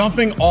 just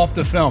jumping off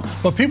the film.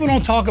 But people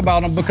don't talk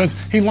about him because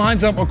he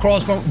lines up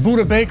across from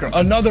Budda Baker,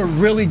 another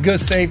really good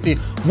safety,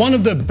 one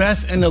of the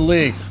best in the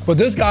league. But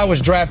this guy was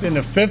drafted in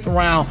the 5th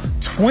round,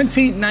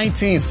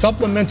 2019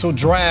 supplemental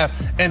draft,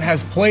 and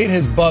has played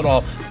his butt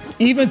off.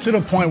 Even to the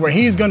point where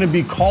he's going to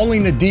be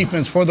calling the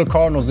defense for the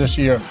Cardinals this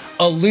year,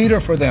 a leader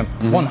for them.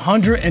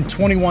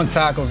 121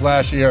 tackles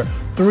last year,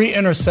 3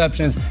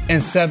 interceptions,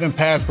 and 7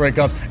 pass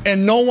breakups.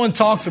 And no one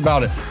talks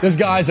about it. This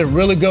guy's a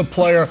really good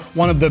player,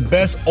 one of the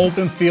best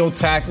open field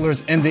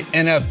tacklers in the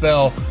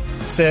NFL,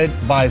 said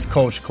by his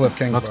coach, Cliff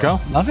Kingsbury. Let's go.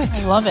 Love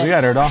it. I love it. We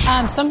got it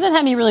all. Something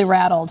had me really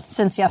rattled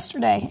since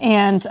yesterday.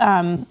 And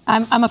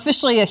I'm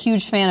officially a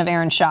huge fan of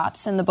Aaron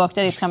Schatz in the book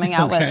that he's coming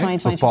out with,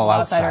 2022 Football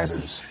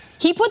Outsiders.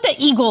 He put the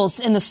Eagles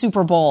in the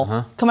Super Bowl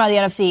coming out of the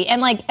NFC.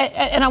 And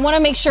and I want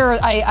to make sure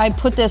I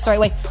put this the right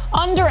way.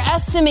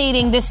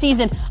 Underestimating this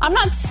season. I'm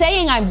not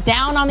saying I'm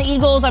down on the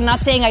Eagles. I'm not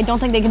saying I don't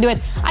think they can do it.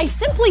 I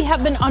simply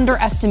have been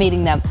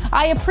underestimating them.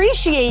 I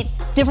appreciate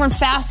different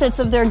facets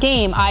of their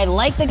game. I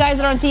like the guys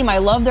that are on the team. I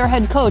love their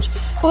head coach.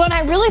 But when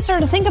I really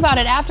started to think about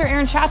it after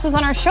Aaron Schatz was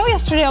on our show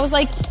yesterday, I was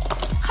like,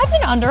 I've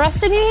been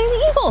underestimating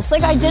the Eagles.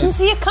 Like, I didn't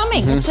see it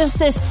coming. It's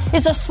just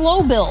it's a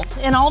slow build.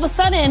 And all of a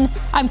sudden,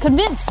 I'm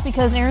convinced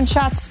because Aaron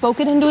Schatz spoke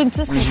it into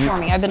existence for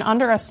me. I've been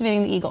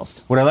underestimating the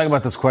Eagles. What I like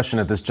about this question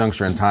at this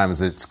juncture in time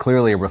is it's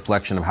clearly a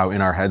reflection of how in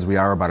our heads we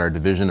are about our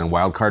division and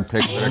wild card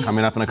picks that are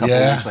coming up in a couple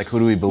of weeks. Like, who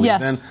do we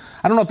believe in?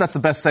 I don't know if that's the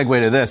best segue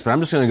to this, but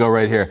I'm just going to go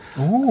right here.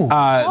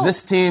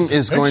 This team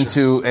is going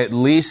to at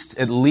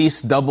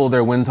least double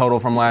their win total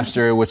from last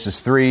year, which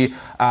is 3.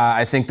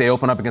 I think they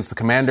open up against the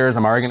Commanders.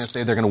 I'm already going to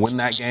say they're going to win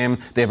that game.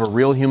 They have a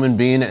real human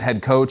being at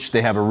head coach.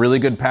 They have a really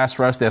good pass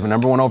rush. They have a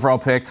number 1 overall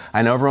pick.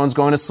 I know everyone's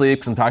going to sleep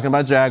because I'm talking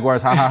about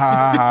Jaguars. Ha, ha,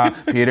 ha, ha,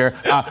 ha, Peter.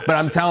 But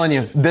I'm telling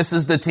you, this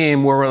is the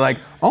team where we're like,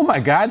 oh, my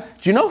God,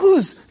 do you know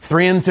who's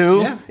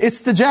 3-2? Yeah.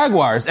 It's the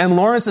Jaguars. And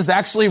Lawrence is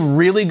actually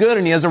really good,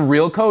 and he has a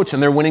real coach,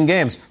 and they're winning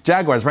games.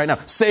 Jaguars right now.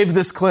 Save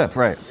this clip.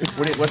 Right.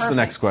 What's the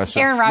next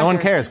question? Aaron Rodgers. No one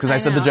cares because I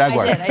said the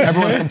Jaguars. I did.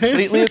 Everyone's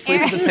completely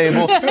asleep at the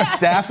table. The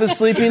staff is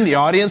sleeping. The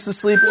audience is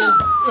sleeping.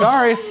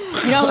 Sorry.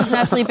 You know who's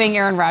not sleeping?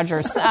 Aaron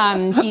Rodgers.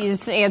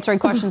 He's answering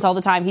questions all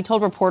the time. He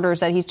told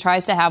reporters that he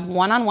tries to have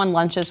one-on-one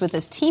lunches with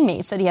his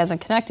teammates that he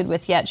hasn't connected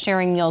with yet,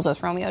 sharing meals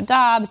with Romeo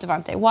Doubs,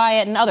 Devontae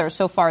Wyatt, and others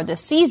so far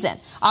this season,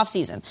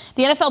 off-season.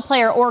 The NFL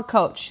player or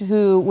coach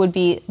who would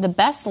be the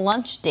best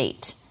lunch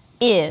date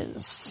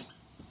is...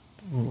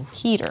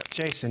 Peter.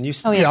 Jason, you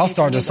I'll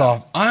start this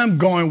off. I'm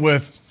going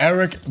with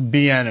Eric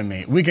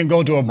Bieniemy. We can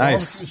go to a barbecue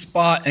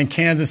spot in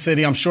Kansas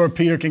City. I'm sure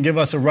Peter can give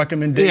us a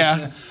recommendation.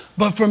 Yeah.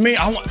 But for me,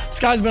 this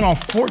guy's been on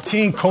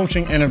 14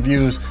 coaching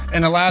interviews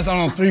in the last,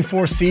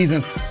 3-4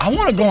 seasons. I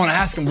want to go and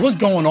ask him what's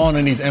going on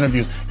in these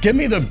interviews. Give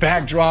me the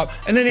backdrop.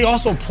 And then he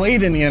also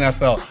played in the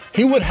NFL.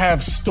 He would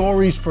have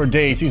stories for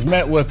days. He's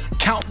met with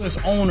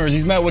countless owners.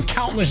 He's met with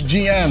countless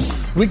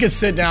GMs. We could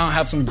sit down,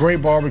 have some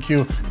great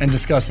barbecue, and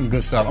discuss some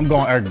good stuff. I'm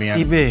going Eric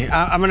Bieniemy. EB.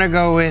 I'm going to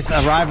go with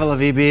a rival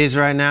of EB's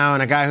right now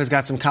and a guy who's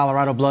got some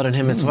Colorado blood in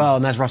him as well,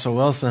 and that's Russell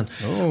Wilson.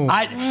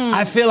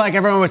 I feel like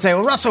everyone would say,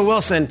 well, Russell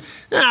Wilson,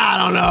 I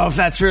don't know. know if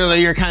that's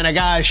really your kind of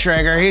guy,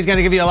 Schrager. He's going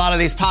to give you a lot of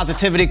these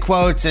positivity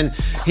quotes, and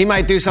he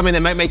might do something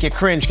that might make you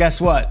cringe. Guess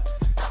what?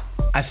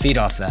 I feed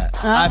off that.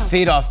 I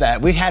feed off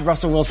that. We had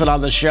Russell Wilson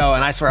on the show,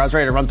 and I swear I was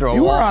ready to run through a wall.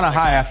 You were on a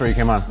high after he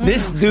came on.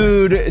 This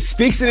dude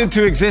speaks it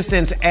into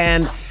existence,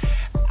 and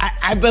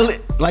I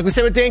believe, like we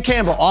said with Dan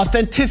Campbell,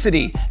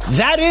 authenticity.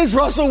 That is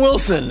Russell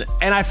Wilson,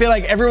 and I feel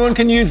like everyone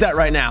can use that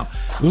right now.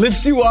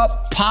 Lifts you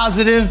up,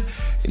 positive.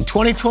 In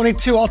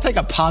 2022, I'll take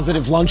a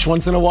positive lunch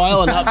once in a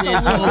while and not be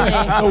told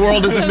the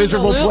world is a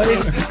miserable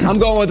place. I'm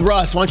going with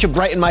Russ. Why don't you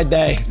brighten my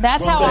day?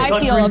 That's how I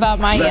feel about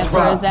my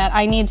answer, is that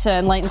I need to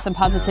enlighten some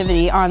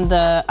positivity on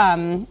the...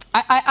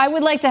 I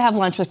would like to have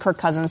lunch with Kirk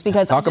Cousins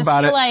because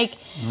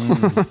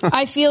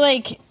I feel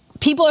like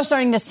people are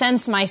starting to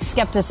sense my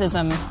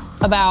skepticism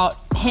about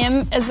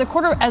him as the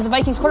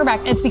Vikings quarterback.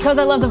 It's because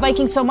I love the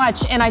Vikings so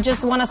much, and I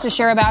just want us to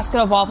share a basket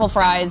of waffle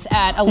fries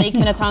at a Lake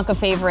Minnetonka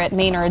favorite,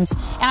 Maynard's.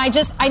 And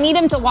I need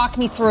him to walk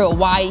me through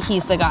why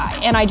he's the guy.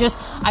 And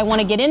I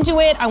want to get into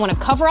it. I want to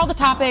cover all the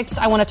topics.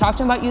 I want to talk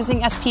to him about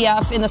using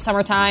SPF in the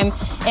summertime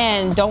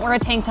and don't wear a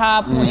tank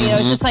top. You know,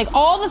 it's just like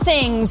all the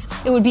things.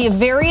 It would be a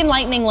very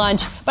enlightening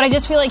lunch, but I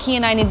just feel like he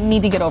and I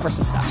need to get over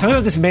some stuff. Tell me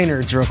about this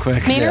Maynard's real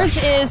quick. Maynard's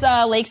is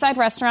a lakeside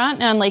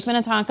restaurant on Lake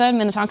Minnetonka in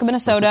Minnetonka,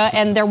 Minnesota,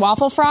 and their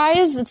waffle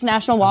fries, it's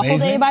National Waffle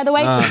Day, by the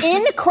way.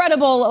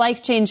 Incredible,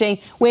 life-changing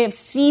way of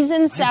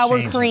seasoned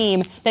sour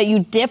cream that you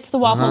dip the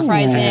waffle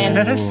fries in.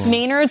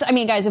 Maynard's, I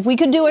mean, guys, if we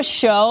could do a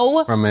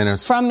show from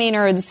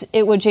Maynard's,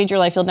 it would change your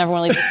life. You'll never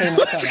want to leave the same.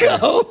 Let's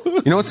go.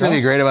 You know what's going to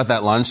be great about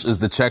that lunch is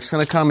the check's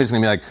going to come. He's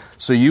going to be like,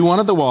 so you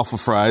wanted the waffle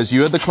fries,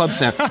 you had the club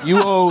stamp, you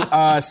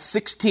owe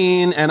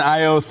 16 and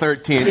I owe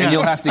 13, and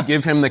you'll have to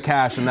give him the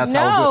cash, and that's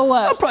how we'll do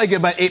it. I'll probably get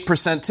about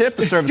 8% tip.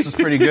 The service is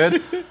pretty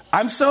good.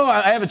 I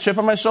have a chip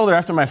on my shoulder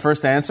after my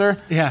first answer.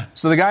 Yeah.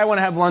 So the guy I want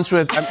to have lunch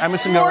with, I'm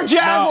just going to go. More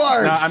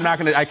Jaguars. No, I'm not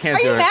going to. I can't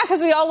do it. Are you mad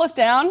because we all look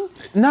down?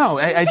 No,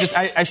 I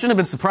shouldn't have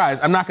been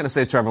surprised. I'm not going to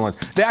say Trevor Lawrence.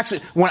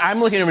 When I'm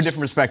looking at it from a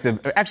different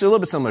perspective, actually a little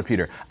bit similar to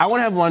Peter, I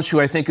want to have lunch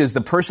who I think is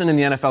the person in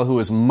the NFL who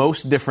is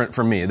most different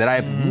from me, that I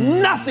have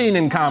nothing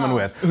in common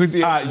with. Who's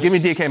the give me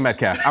DK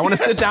Metcalf. I want to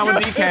sit down with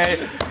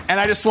DK, and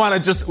I just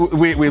want to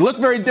we look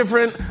very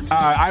different.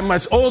 I'm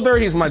much older.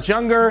 He's much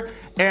younger.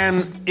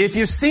 And if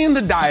you've seen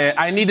the diet,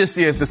 I need to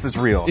see if this is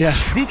real. Yeah.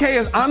 DK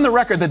is on the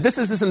record that this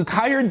is his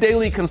entire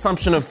daily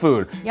consumption of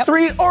food.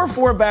 3 or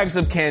 4 bags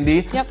of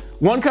candy,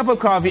 1 cup of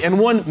coffee, and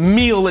 1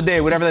 meal a day,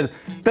 whatever that is.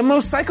 The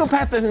most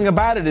psychopathic thing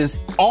about it is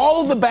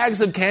all the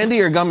bags of candy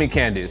are gummy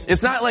candies.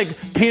 It's not like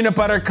peanut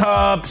butter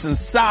cups and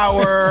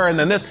sour and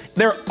then this.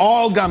 They're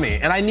all gummy.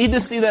 And I need to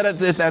see that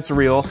if that's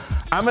real.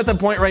 I'm at the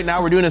point right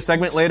now, we're doing a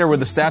segment later where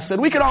the staff said,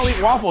 we could all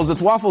eat waffles,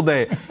 it's waffle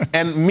day.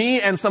 And me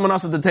and someone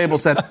else at the table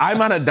said,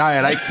 I'm on a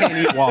diet, I can't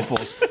eat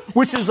waffles.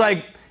 Which is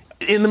like,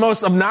 in the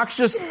most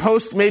obnoxious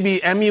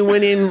post-maybe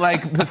Emmy-winning,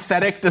 like,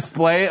 pathetic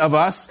display of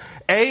us,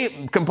 A,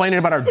 complaining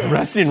about our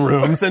dressing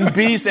rooms, and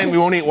B, saying we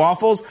won't eat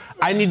waffles.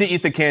 I need to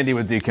eat the candy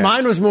with DK.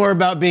 Mine was more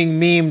about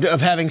being memed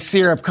of having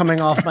syrup coming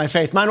off my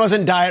face. Mine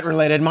wasn't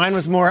diet-related. Mine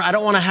was more, I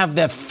don't want to have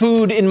the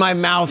food in my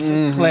mouth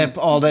clip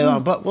all day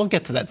long. But we'll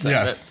get to that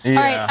segment. Yes. Yeah.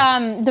 All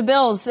right, the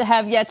Bills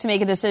have yet to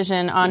make a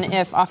decision on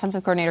if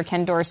offensive coordinator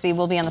Ken Dorsey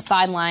will be on the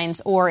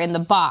sidelines or in the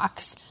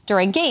box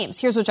during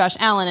games. Here's what Josh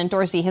Allen and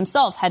Dorsey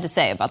himself had to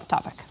say about the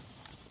topic.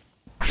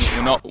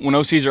 When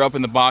OCs are up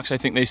in the box, I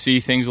think they see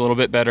things a little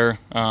bit better.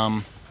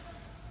 Coach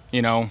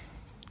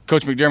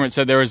McDermott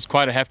said there was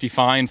quite a hefty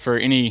fine for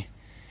any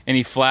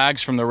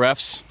flags from the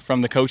refs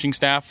from the coaching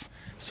staff.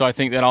 So I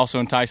think that also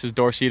entices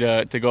Dorsey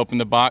to go up in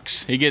the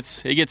box. He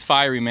gets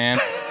fiery, man.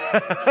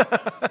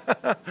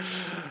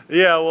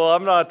 Yeah, well,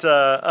 I'm not.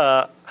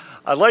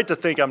 I'd like to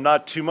think I'm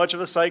not too much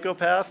of a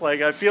psychopath.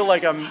 Like, I feel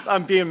like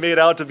I'm being made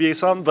out to be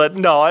something, but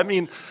no. I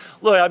mean,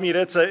 look, I mean,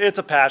 it's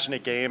a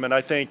passionate game, and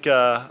I think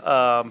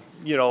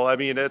I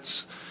mean,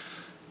 it's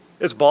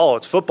ball,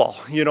 it's football.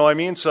 You know what I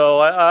mean? So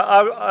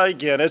I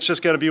again, it's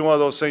just going to be one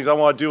of those things. I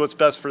want to do what's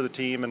best for the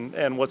team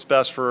and what's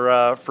best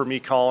for me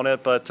calling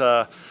it, but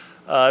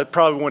it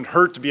probably wouldn't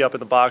hurt to be up in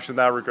the box in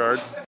that regard.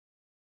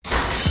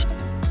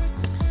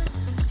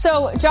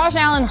 So Josh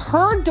Allen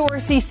heard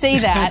Dorsey say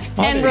that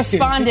and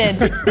responded,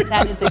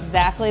 that is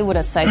exactly what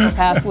a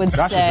psychopath would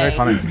Josh say. Is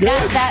very funny.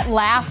 That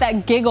laugh,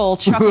 that giggle,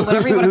 chuckle,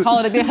 whatever you want to call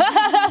it.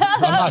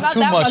 I'm not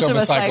that much of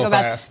a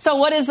psychopath. So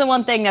what is the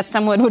one thing that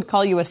someone would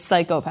call you a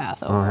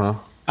psychopath over?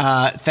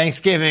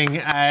 Thanksgiving,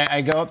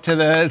 I go up to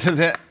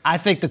the. I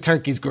think the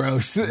turkey's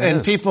gross,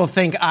 and people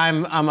think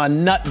I'm a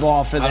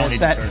nutball for this.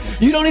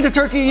 You don't eat the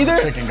turkey either.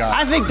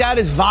 I think that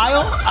is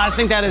vile. I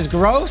think that is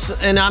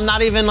gross, and I'm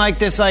not even like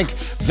this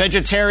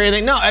vegetarian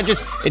thing. No,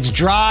 it's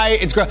dry.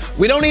 It's gross.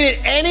 We don't eat it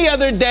any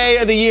other day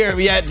of the year.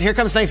 Yet here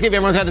comes Thanksgiving.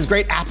 Everyone's got this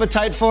great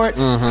appetite for it.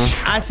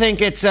 I think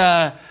it's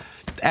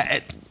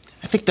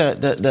I think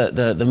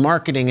the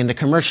marketing and the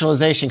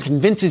commercialization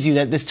convinces you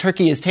that this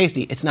turkey is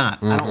tasty. It's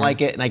not. I don't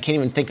like it, and I can't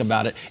even think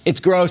about it. It's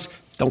gross.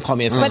 Don't call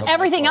me a psychopath. But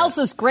everything else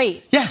is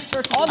great. Yes.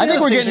 I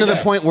think we're getting to the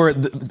point where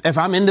if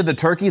I'm into the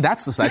turkey,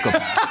 that's the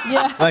psychopath.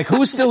 Yeah. Like,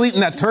 who's still eating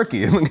that turkey?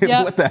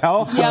 Yep. What the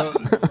hell?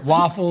 Yep.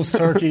 Waffles,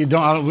 turkey.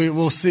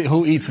 We'll see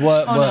who eats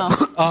what.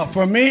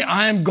 For me,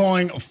 I am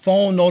going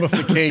phone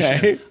notifications.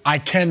 Okay. I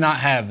cannot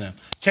have them.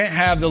 Can't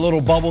have the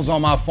little bubbles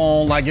on my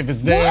phone. Like, if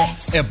it's there,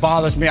 it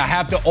bothers me. I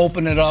have to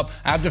open it up.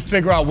 I have to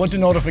figure out what the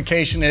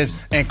notification is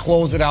and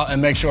close it out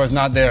and make sure it's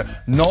not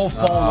there. No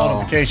phone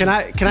notification.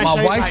 Can I my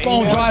show you wife's my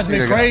phone emails? drives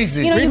me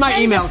crazy. Read my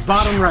emails,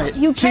 bottom right.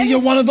 See,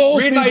 you're one of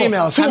those Read people. my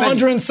emails.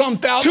 200 and some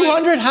thousand.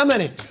 200? How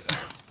many?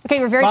 Okay,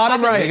 we're very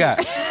Bottom popular. right. You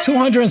got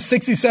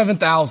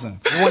 267,000.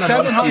 You're one of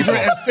those people.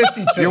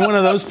 752. You're one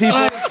of those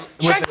people.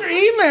 Check your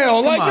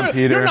email. Come on,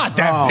 Peter. You're not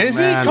that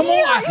busy. Man. Come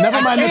on.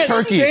 Never mind the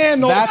turkey.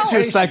 That's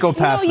your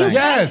psychopath You thing.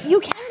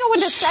 can go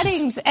into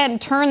settings and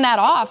turn that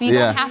off. You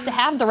don't have to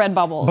have the red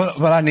bubbles.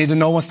 But I need to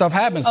know when stuff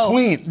happens.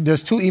 Clean.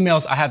 There's 2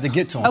 emails I have to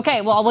get to them.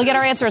 Okay, well, we'll get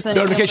our answers. And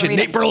Notification,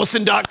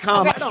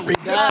 NateBurleson.com. I don't read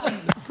that.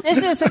 This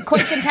is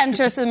quite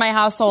contentious in my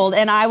household,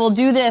 and I will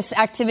do this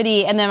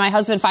activity, and then my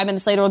husband 5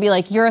 minutes later will be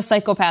like, "You're a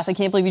psychopath. I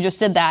can't believe you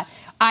just did that."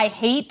 I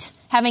hate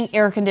having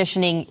air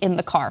conditioning in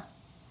the car.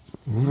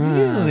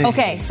 Really?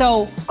 Okay,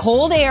 so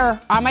cold air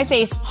on my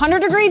face,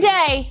 100-degree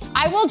day,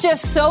 I will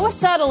just so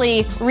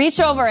subtly reach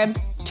over and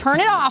turn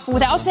it off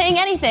without saying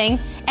anything,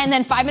 and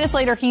then 5 minutes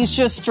later, he's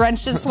just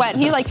drenched in sweat,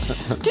 and he's like,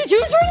 "Did you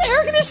turn the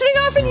air conditioning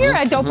off in here?"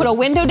 I don't put a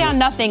window down,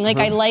 nothing. Like,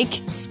 I like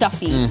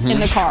stuffy in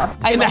the car.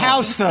 In the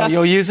house, though,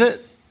 you'll use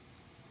it?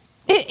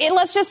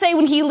 Let's just say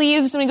when he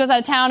leaves, when he goes out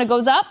of town, it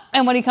goes up,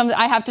 and when he comes,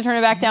 I have to turn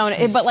it back down.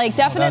 But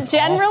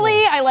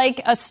generally, I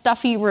like a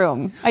stuffy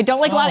room. I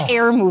don't like a lot of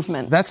air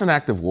movement. That's an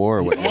act of war.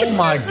 Oh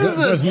my goodness,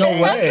 there's no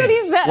way. That's what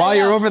he said. While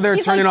you're over there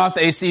turning off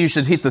the AC, you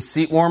should heat the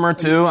seat warmer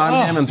too on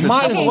him. And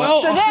might as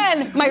well. So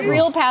then my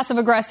real passive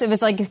aggressive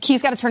is like,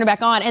 he's got to turn it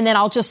back on, and then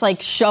I'll just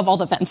like shove all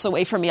the vents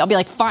away from me. I'll be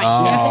like, fine,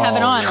 you have to have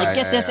it on. Like,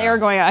 get this air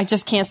going. I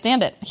just can't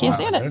stand it. I can't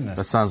stand it.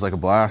 That sounds like a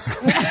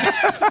blast.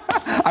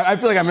 I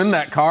feel like I'm in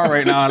that car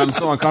right now, and I'm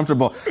so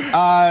uncomfortable.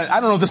 I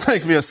don't know if this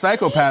makes me a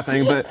psychopath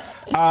thing, but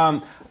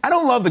I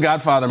don't love the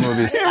Godfather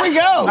movies. Here we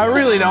go. I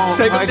really don't.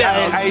 Take them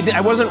down.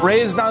 I wasn't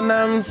raised on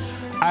them.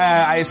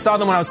 I saw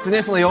them when I was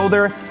significantly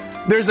older.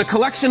 There's a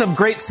collection of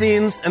great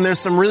scenes, and there's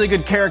some really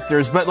good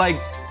characters, but like,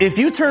 if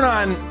you turn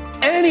on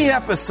any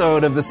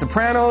episode of The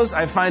Sopranos,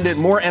 I find it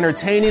more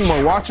entertaining, more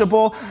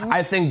watchable.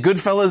 I think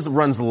Goodfellas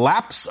runs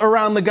laps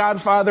around The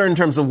Godfather in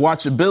terms of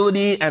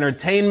watchability,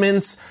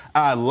 entertainment,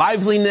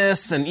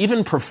 liveliness, and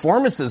even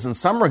performances in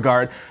some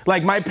regard.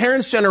 Like, my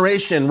parents'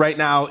 generation right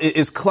now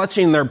is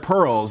clutching their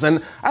pearls.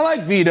 And I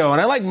like Vito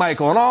and I like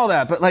Michael and all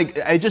that, but like,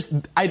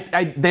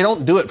 they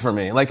don't do it for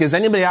me. Like, is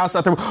anybody else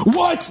out there,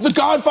 what? The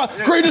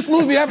Godfather, greatest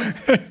movie ever?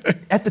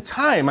 At the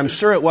time, I'm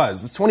sure it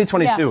was. It's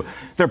 2022. Yeah.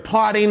 They're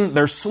plotting,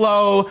 they're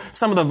slow.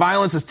 Some of the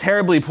violence is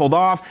terribly pulled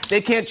off. They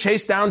can't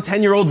chase down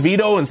 10-year-old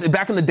Vito. And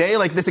back in the day,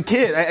 like, it's a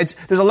kid.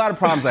 There's a lot of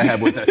problems I have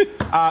with it.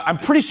 I'm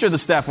pretty sure the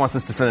staff wants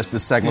us to finish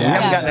this segment. We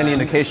haven't gotten any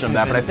indication of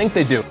that, but I think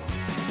they do.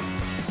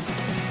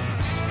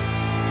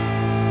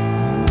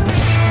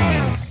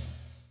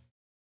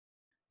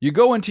 You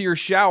go into your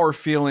shower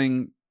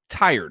feeling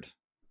tired,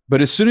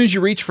 but as soon as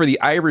you reach for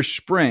the Irish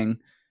Spring,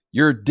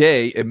 your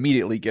day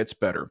immediately gets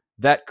better.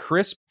 That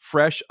crisp,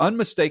 fresh,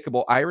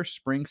 unmistakable Irish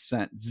Spring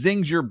scent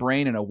zings your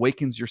brain and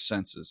awakens your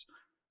senses.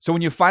 So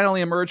when you finally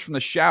emerge from the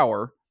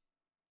shower,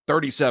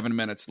 37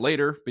 minutes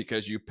later,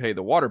 because you pay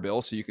the water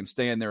bill so you can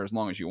stay in there as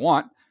long as you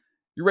want,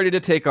 you're ready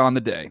to take on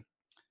the day.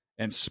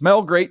 And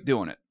smell great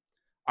doing it.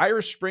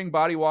 Irish Spring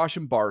Body Wash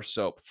and Bar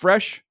Soap.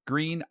 Fresh,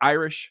 green,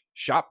 Irish.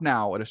 Shop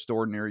now at a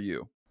store near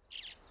you.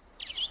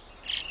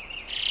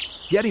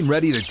 Getting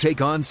ready to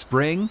take on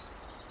spring?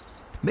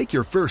 Make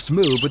your first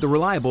move with the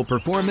reliable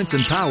performance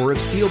and power of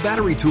Steel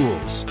battery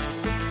tools.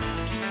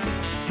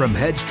 From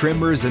hedge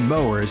trimmers and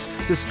mowers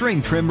to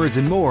string trimmers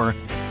and more,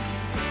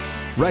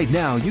 right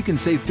now you can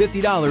save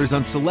 $50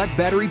 on select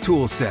battery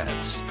tool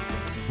sets.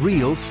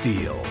 Real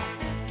Steel.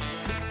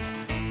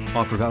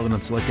 Offer valid on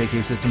select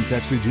AK system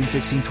sets through June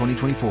 16,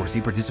 2024.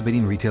 See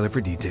participating retailer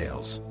for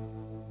details.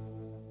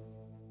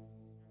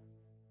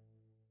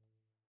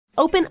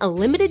 Open a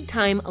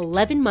limited-time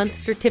 11-month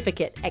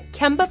certificate at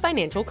Kemba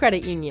Financial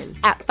Credit Union.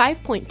 At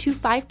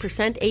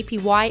 5.25%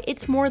 APY,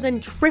 it's more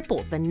than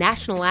triple the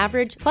national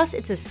average, plus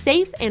it's a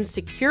safe and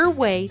secure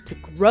way to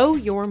grow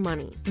your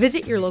money.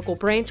 Visit your local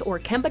branch or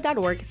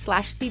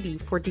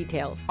kemba.org/cb for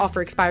details.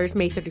 Offer expires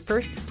May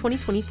 31st,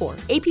 2024.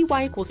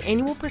 APY equals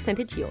annual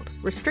percentage yield.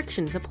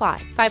 Restrictions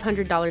apply.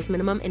 $500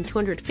 minimum and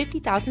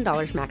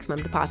 $250,000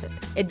 maximum deposit.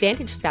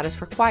 Advantage status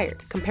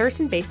required.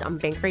 Comparison based on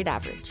bank rate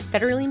average.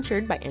 Federally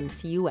insured by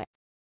NCUA.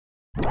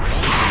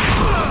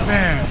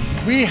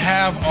 Man, we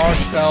have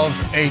ourselves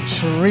a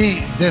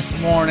treat this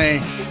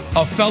morning.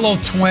 A fellow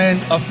twin,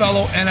 a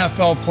fellow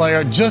NFL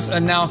player just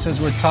announced his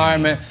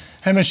retirement.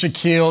 Him and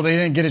Shaquille, they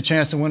didn't get a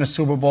chance to win a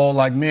Super Bowl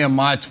like me and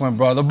my twin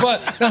brother.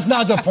 But that's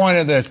not the point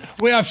of this.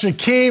 We have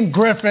Shaquem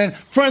Griffin,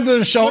 friend of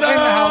the show, in the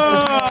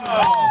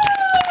house.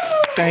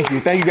 Thank you.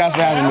 Thank you guys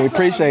for having me.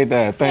 Appreciate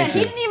that. Thank you.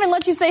 He didn't even let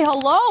let you say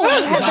hello.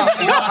 When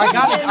you had I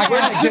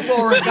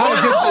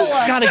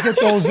gotta get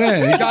those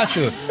in. You got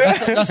to.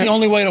 That's the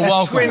only way to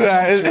welcome.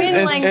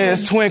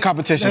 It's twin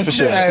competition for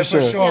sure. Yeah,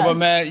 for sure. Yeah. But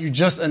man, you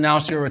just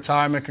announced your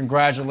retirement.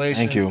 Congratulations.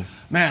 Thank you.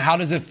 Man, how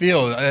does it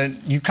feel?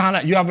 You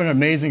have an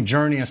amazing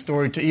journey and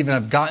story to even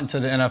have gotten to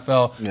the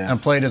NFL and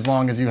played as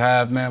long as you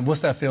have. Man, what's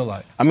that feel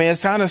like? I mean,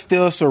 it's kind of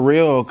still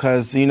surreal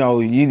because, you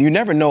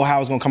never know how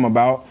it's going to come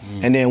about.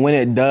 And then when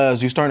it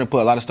does, you're starting to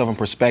put a lot of stuff in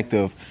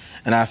perspective.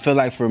 And I feel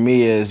like for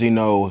me is,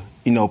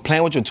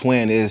 playing with your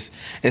twin is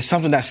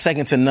something that's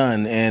second to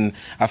none. And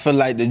I feel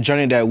like the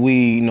journey that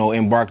we,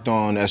 embarked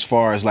on as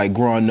far as like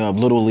growing up,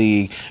 little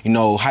league,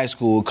 high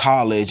school,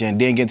 college,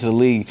 and then getting to the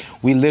league,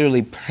 we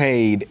literally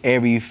played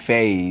every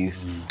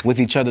phase with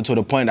each other to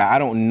the point that I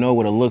don't know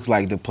what it looks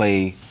like to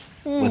play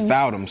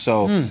without him.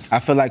 So I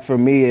feel like for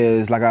me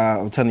is, like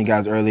I was telling you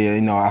guys earlier,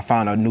 I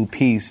found a new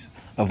piece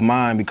of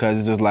mine because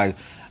it's just like,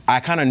 I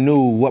kind of knew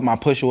what my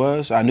push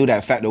was. I knew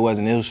that factor was,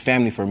 and it was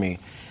family for me.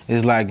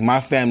 It's like my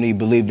family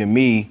believed in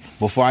me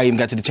before I even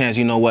got to the chance,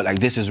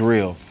 this is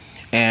real.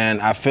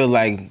 And I feel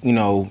like,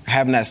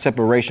 having that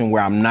separation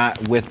where I'm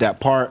not with that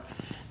part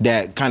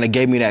that kind of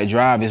gave me that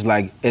drive is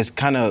like, it's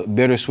kind of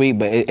bittersweet,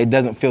 but it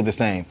doesn't feel the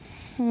same,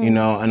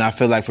 And I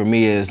feel like for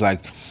me is like,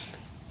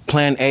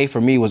 plan A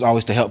for me was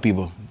always to help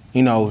people.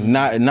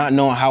 Not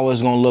knowing how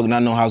it's gonna look,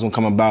 not knowing how it's gonna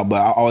come about,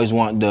 but I always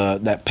want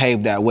that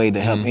pave that way to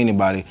help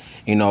anybody.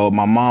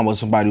 My mom was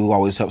somebody who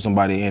always helped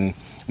somebody, and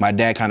my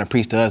dad kind of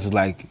preached to us is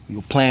like,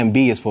 plan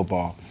B is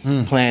football.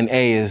 Plan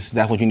A is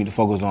that's what you need to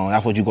focus on.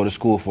 That's what you go to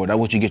school for. That's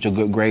what you get your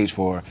good grades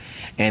for.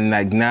 And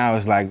like now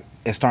it's like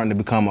it's starting to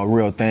become a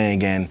real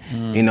thing, and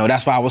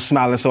that's why I was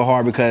smiling so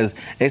hard because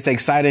it's an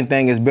exciting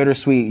thing. It's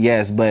bittersweet,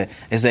 yes, but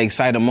it's an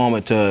exciting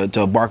moment to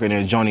embark in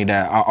a journey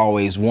that I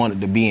always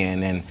wanted to be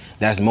in, and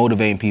that's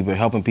motivating people,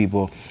 helping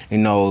people,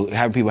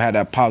 having people have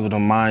that positive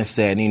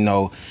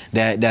mindset,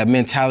 that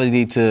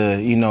mentality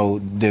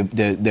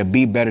to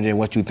be better than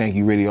what you think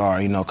you really are,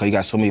 because you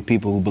got so many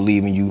people who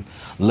believe in you,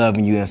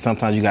 loving you, and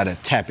sometimes you got to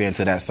tap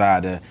into that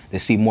side to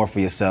see more for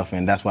yourself,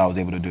 and that's what I was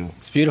able to do.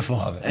 It's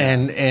beautiful.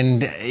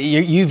 And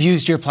you've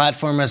used your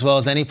platform as well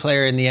as any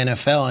player in the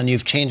NFL, and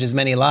you've changed as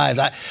many lives.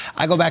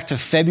 I go back to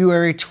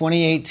February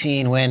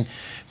 2018 when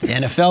the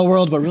NFL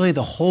world, but really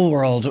the whole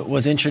world,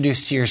 was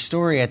introduced to your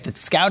story at the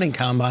Scouting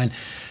Combine.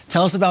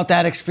 Tell us about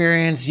that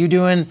experience, you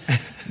doing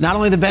not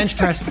only the bench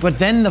press, but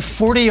then the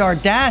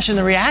 40-yard dash, and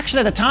the reaction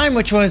at the time,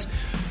 which was,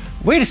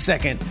 wait a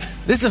second,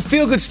 this is a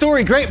feel-good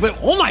story, great, but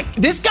oh my,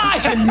 this guy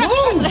can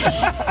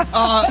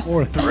move!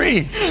 Or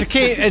three.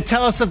 Shaquille,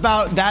 tell us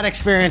about that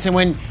experience and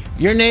when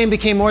your name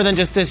became more than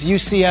just this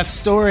UCF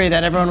story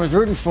that everyone was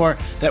rooting for,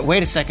 that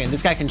wait a second,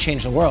 this guy can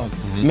change the world.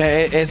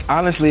 Man, it's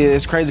honestly,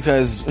 it's crazy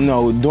because,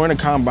 during the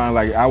combine,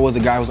 like, I was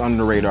a guy who was under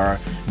the radar,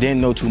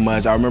 didn't know too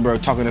much. I remember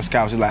talking to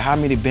scouts, he's like, how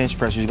many bench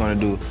presses you gonna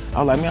do? I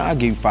was like, man, I'll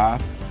give you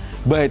 5.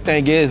 But the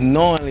thing is,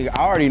 knowingly,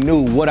 I already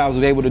knew what I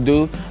was able to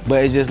do,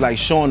 but it's just like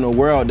showing the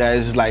world that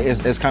it's just like,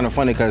 it's kind of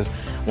funny because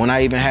when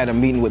I even had a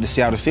meeting with the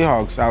Seattle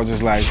Seahawks, I was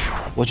just like,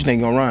 what you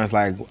think you're gonna run? It's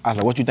like, I was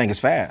like, what you think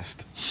is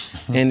fast?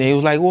 And he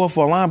was like, well,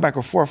 for a linebacker,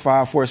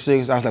 4.5,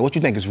 4.6, I was like, what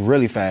you think is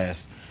really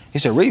fast? He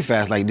said, really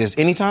fast, like this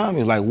anytime? He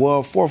was like,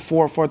 well,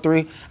 4.4,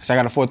 4.3. I said,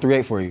 I got a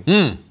 4.38 for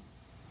you.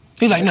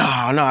 He's like, no.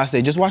 I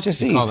said, just watch and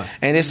see.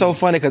 And it's so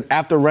funny because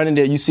after running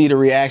it, you see the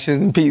reactions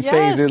in Pete's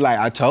face. It's like,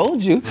 I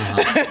told you.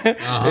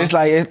 It's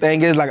like, the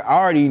thing is, like, I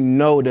already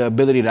know the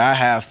ability that I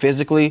have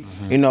physically.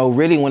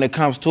 Really when it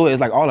comes to it, it's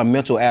like all a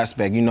mental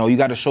aspect. You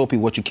got to show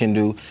people what you can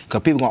do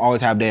because people gonna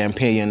always have their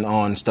opinion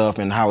on stuff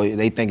and how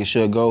they think it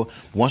should go.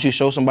 Once you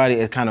show somebody,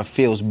 it kind of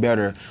feels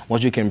better.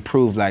 Once you can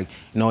prove, like,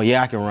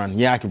 yeah, I can run.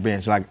 Yeah, I can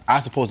bench. Like, I'm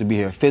supposed to be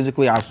here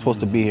physically. I'm supposed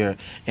to be here.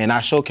 And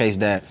I showcase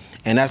that.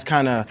 And that's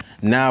kind of,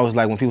 now it's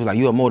like when people like,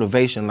 you a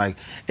motivation, like,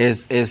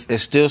 it's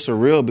still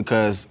surreal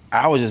because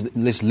I was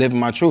just living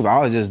my truth. I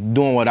was just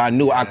doing what I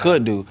knew I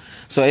could do.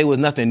 So it was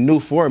nothing new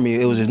for me.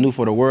 It was just new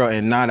for the world.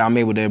 And now that I'm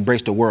able to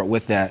embrace the world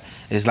with that,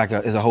 it's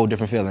a whole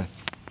different feeling.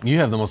 You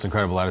have the most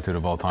incredible attitude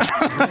of all time.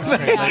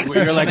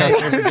 You're like our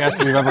favorite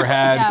guest we've ever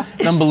had. Yeah.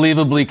 It's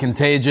unbelievably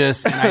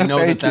contagious, and I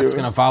know that's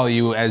going to follow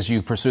you as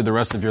you pursue the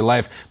rest of your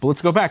life. But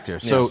let's go back to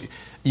it. So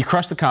you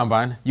crushed the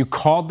combine, you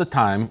called the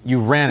time,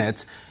 you ran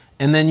it,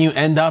 and then you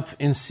end up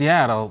in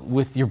Seattle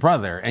with your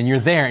brother, and you're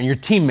there, and your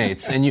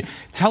teammates, and you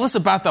tell us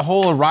about the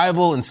whole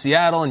arrival in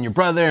Seattle, and your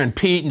brother, and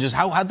Pete, and just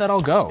how'd that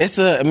all go? It's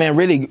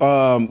really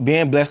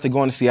being blessed to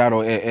go into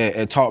Seattle.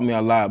 It taught me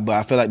a lot, but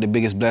I feel like the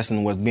biggest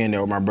blessing was being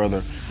there with my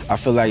brother. I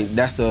feel like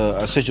that's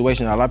a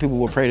situation a lot of people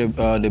will pray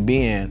to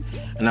be in,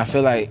 and I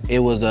feel like it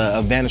was an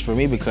advantage for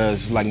me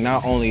because, like,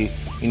 not only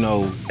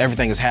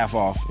everything is half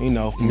off,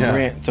 from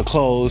rent to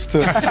clothes to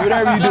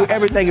whatever you do,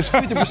 everything is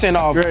 50%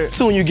 off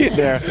soon you get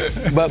there.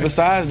 But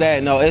besides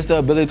that, no, it's the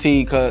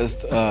ability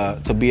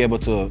to be able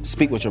to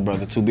speak with your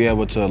brother, to be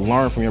able to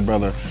learn from your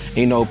brother.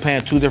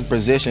 Playing 2 different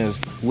positions,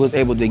 we was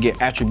able to get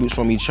attributes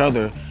from each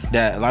other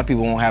that a lot of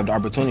people won't have the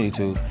opportunity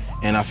to.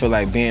 And I feel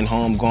like being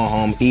home, going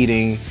home,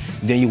 eating,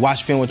 then you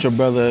watch film with your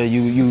brother,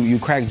 you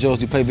crack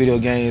jokes, you play video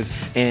games,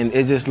 and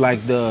it's just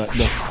like the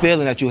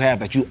feeling that you have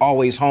that you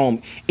always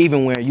home,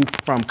 even when you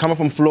coming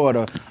from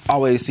Florida all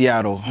the way to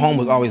Seattle. Home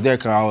was always there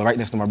because I was right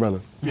next to my brother.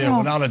 Yeah,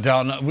 without a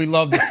doubt. We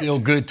love the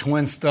feel-good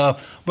twin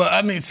stuff, but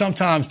I mean,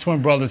 sometimes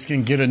twin brothers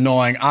can get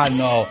annoying. I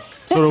know.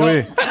 So do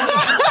we.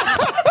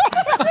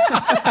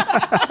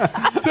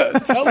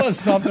 Tell us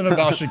something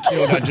about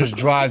Shaquille that just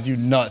drives you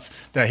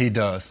nuts that he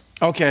does.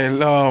 Okay,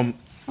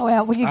 Oh,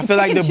 yeah, well, you I feel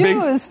like the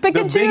biggest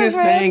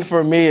man. thing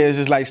for me is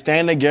just like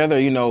staying together.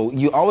 You know,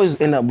 you always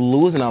end up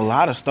losing a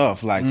lot of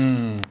stuff. Like,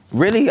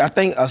 really, I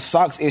think a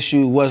socks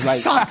issue was like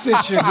socks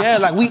issue. Yeah,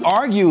 like we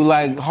argue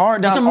like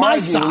hard down. Those are my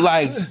argue. socks.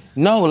 Like,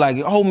 no, like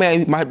oh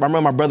man, I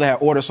remember my brother had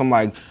ordered some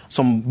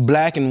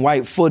black and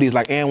white footies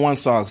like and1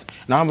 socks,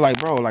 and I'm like,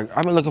 bro, like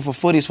I've been looking for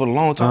footies for a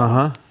long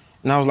time.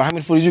 And I was like, how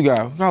many footies you got?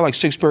 I got like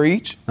 6 per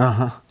each.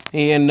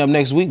 He ended up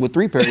next week with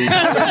 3 pairs.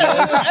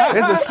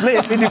 It's a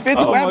split, 50-50.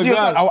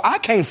 Oh I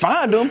can't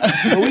find them.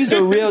 But we used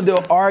to real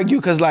deal argue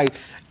because, like,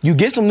 you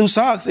get some new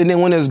socks, and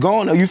then when it's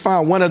gone, or you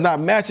find one that's not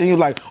matching, you're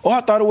like, oh,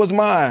 I thought it was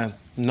mine.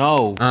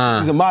 No,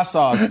 these are my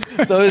socks.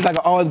 So it's like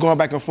always going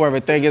back and forth. The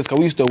thing is, because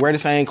we used to wear the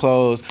same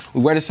clothes,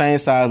 we wear the same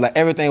size, like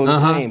everything was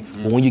the same.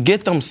 But when you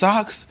get them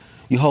socks,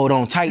 you hold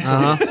on tight to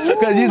them.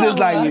 Because he's just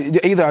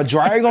like, either a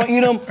dryer gonna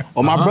eat them,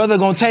 or my brother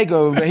gonna take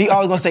them. But he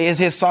always gonna say it's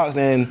his socks.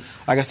 And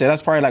like I said,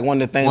 that's probably like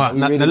one of the things. Wow,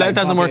 that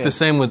doesn't work the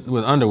same with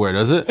underwear,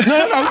 does it? No,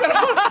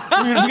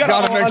 we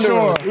gotta make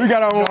sure. We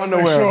got our own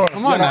underwear. Sure.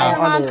 Come on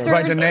now.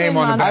 Write the name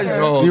on the back.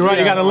 You're right,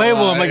 you gotta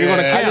label them like you're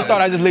gonna I just thought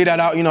I'd just leave that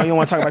out. You know, you don't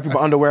want to talk about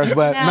people's underwears,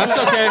 but that's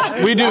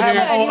okay. We do That's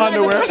here. good.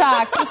 You went with the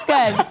socks. It's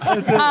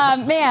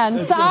good. Man,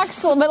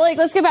 socks. But like,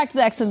 let's get back to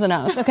the X's and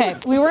O's. Okay,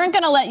 we weren't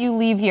going to let you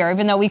leave here,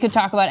 even though we could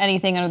talk about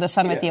anything under the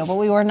sun with you. But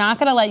we were not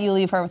going to let you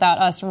leave here without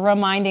us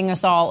reminding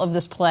us all of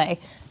this play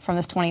from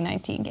this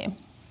 2019 game.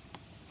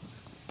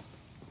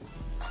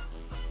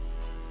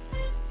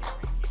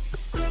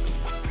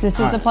 This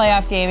is the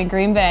playoff game in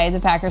Green Bay. The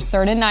Packers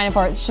 3rd and 9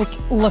 apart.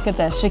 Look at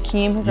this.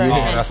 Shaquem Griffin.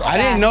 I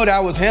didn't know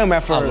that was him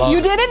at first.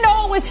 You didn't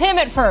know it was him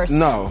at first?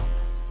 No.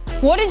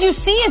 What did you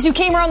see as you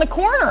came around the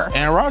corner?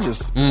 Aaron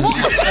Rodgers. You came around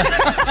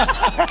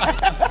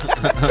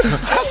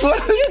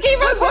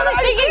the corner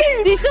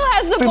thinking he still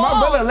has the See, ball. my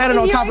brother landed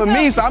on top of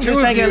me, so I'm just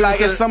thinking like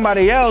it's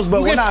somebody else.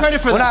 But when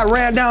I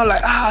ran down,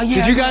 like, yeah.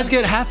 Did you guys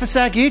get half a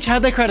sack each?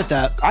 How'd they credit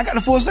that? I got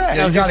the full sack.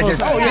 Yeah, you gotta get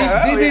that. Oh,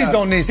 yeah. DBs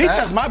don't need sacks.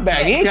 He touched my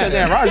bag. He ain't touched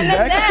Aaron Rodgers' And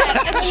then bag.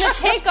 and then the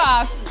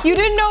takeoff. You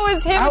didn't know it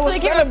was him. I was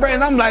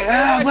celebrating. I'm like,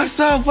 what's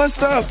up?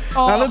 And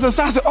I looked at the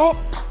said,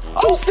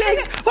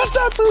 2-6. What's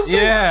up, 2-6?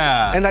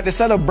 Yeah. And like the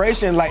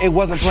celebration, like it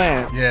wasn't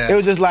planned. Yeah. It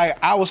was just like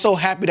I was so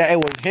happy that it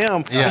was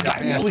him. Yeah. It's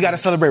like, man, we got to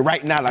celebrate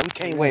right now. Like we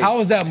can't wait. How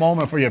was that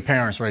moment for your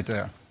parents right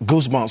there?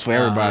 Goosebumps for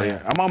everybody.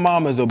 My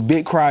mom is a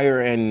big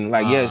crier, and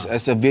like yes,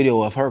 it's a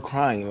video of her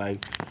crying.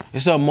 Like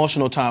it's an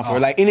emotional time for her.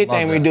 Like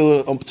anything we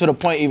do, to the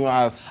point even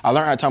I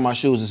learned how to tie my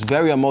shoes. It's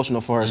very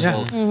emotional for her.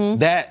 Yeah. So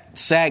that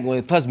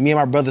segment, plus me and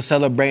my brother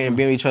celebrating,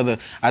 being with each other,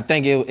 I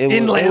think it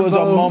was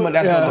a moment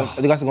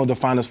that's going to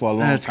define us for a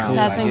long time. Cool.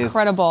 That's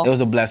incredible. It was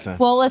a blessing.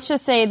 Well, let's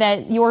just say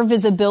that your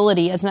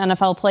visibility as an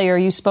NFL player,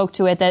 you spoke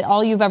to it, that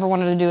all you've ever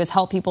wanted to do is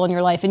help people in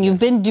your life, and you've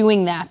been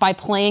doing that by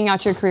playing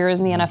out your careers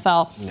in the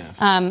NFL.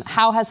 Yes.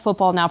 How has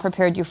football now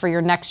prepared you for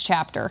your next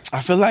chapter?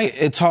 I feel like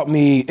it taught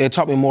me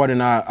more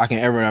than I can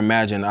ever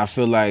imagine. I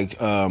feel like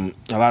a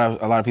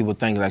lot of people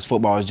think like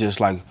football is just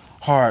like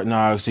hard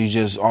knocks. You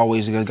just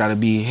always got to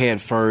be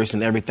head first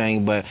and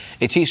everything. But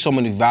it teaches so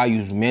many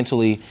values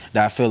mentally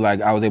that I feel like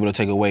I was able to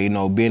take away. You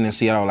know, being in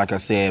Seattle, like I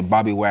said,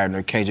 Bobby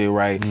Wagner, KJ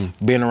Wright,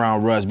 being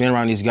around Russ, being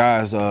around these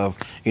guys of,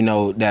 you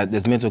know, that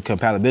this mental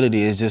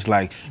compatibility is just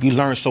like you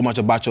learn so much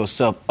about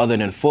yourself other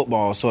than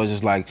football. So it's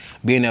just like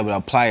being able to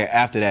apply it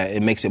after that,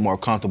 it makes it more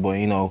comfortable.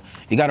 You know,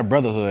 you got a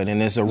brotherhood,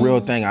 and it's a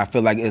real thing. I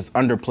feel like it's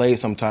underplayed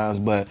sometimes,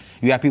 but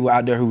you have people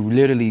out there who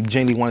literally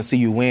genuinely want to see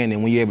you win,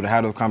 and when you're able to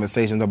have those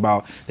conversations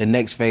about the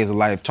next phase of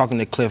life, talking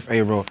to Cliff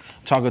Averill,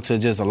 talking to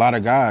just a lot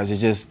of guys,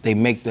 it's just they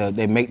make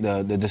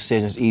the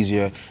decisions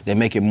easier, they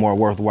make it more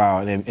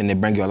worthwhile, and they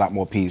bring you a lot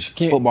more peace.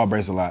 Football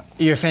brings a lot.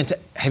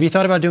 Have you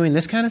thought about doing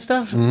this kind of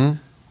stuff?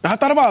 I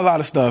thought about a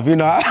lot of stuff, you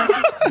know.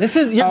 You're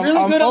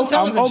really good on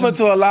television. I'm open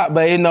to a lot,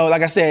 but you know,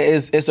 like I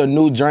said, it's a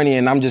new journey,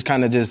 and I'm just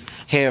kind of just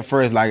head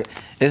first. Like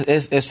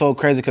it's so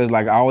crazy because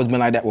like I always been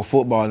like that with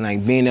football, and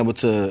like being able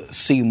to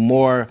see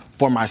more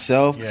for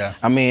myself. Yeah.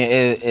 I mean,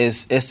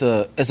 it's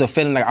a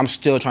feeling like I'm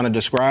still trying to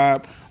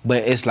describe,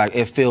 but it's like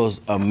it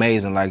feels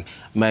amazing. Like,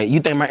 man,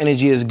 you think my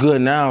energy is good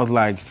now?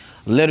 Like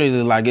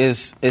literally, like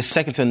it's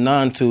second to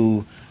none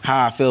to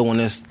how I feel when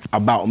it's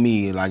about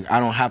me. Like I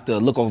don't have to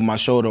look over my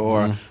shoulder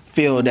or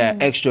feel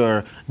that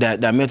extra,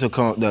 that mental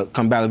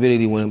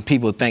compatibility when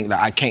people think that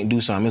I can't do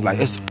something. It's like,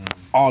 it's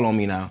all on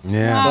me now.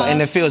 Yeah. Wow, so,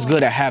 and it feels cool. good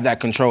to have that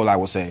control, I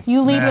would say.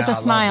 You lead with a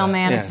smile,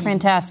 man. It's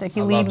fantastic.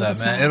 You lead with a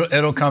smile.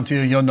 It'll come to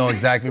you. You'll know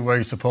exactly where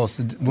you're supposed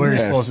to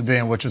be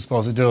and what you're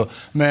supposed to do.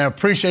 Man,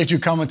 appreciate you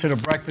coming to the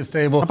breakfast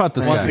table. How about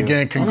this Once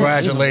again,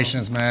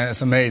 congratulations, man.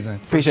 It's amazing.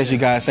 Appreciate you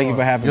guys. Thank you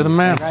for having me. You're the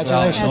man.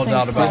 Congratulations. No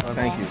doubt about it.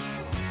 Thank you.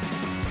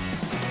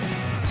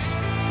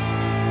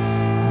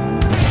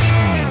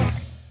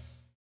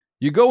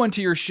 You go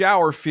into your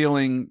shower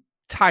feeling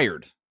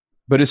tired,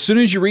 but as soon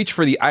as you reach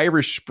for the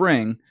Irish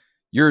Spring,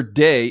 your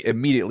day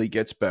immediately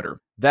gets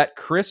better. That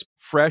crisp,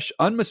 fresh,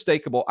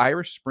 unmistakable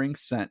Irish Spring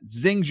scent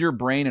zings your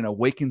brain and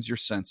awakens your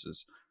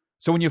senses.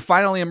 So when you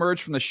finally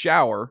emerge from the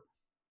shower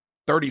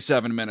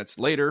 37 minutes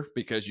later,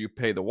 because you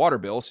pay the water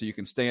bill so you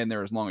can stay in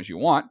there as long as you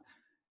want,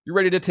 you're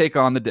ready to take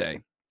on the day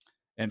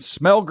and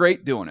smell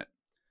great doing it.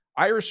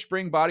 Irish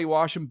Spring Body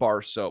Wash and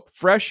Bar Soap.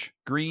 Fresh,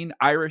 green,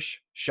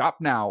 Irish. Shop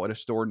now at a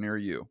store near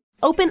you.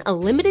 Open a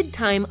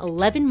limited-time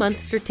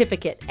 11-month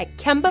certificate at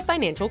Kemba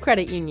Financial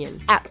Credit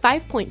Union. At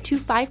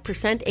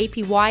 5.25%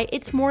 APY,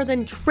 it's more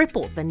than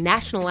triple the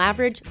national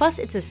average, plus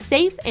it's a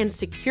safe and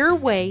secure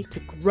way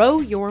to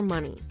grow your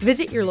money.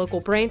 Visit your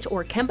local branch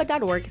or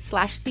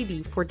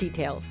kemba.org/cb for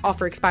details.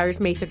 Offer expires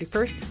May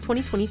 31st,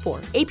 2024.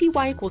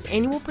 APY equals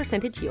annual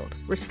percentage yield.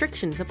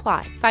 Restrictions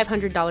apply.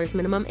 $500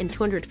 minimum and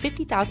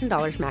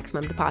 $250,000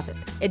 maximum deposit.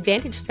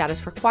 Advantage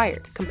status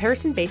required.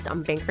 Comparison based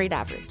on bank rate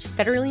average.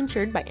 Federally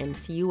insured by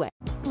NCUA.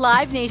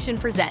 Live Nation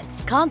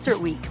presents Concert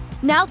Week.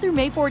 Now through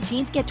May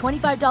 14th, get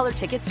 $25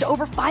 tickets to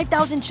over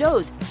 5,000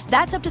 shows.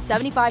 That's up to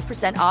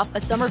 75% off a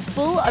summer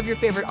full of your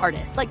favorite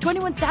artists like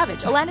 21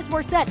 Savage, Alanis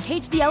Morissette,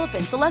 Cage the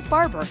Elephant, Celeste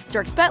Barber,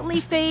 Dierks Bentley,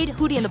 Fade,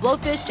 Hootie and the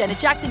Blowfish, Janet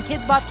Jackson,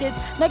 Kids Bop Kids,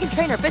 Meghan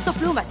Trainor, Bissell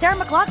Pluma, Sarah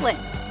McLachlan.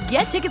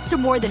 Get tickets to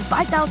more than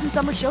 5,000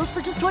 summer shows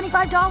for just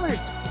 $25.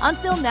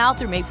 Until now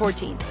through May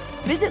 14th.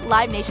 Visit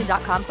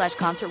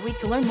LiveNation.com/Concert Week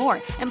to learn more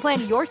and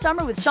plan your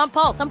summer with Sean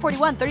Paul, Sum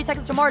 41, 30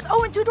 Seconds to Mars,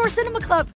 and Two Door Cinema Club.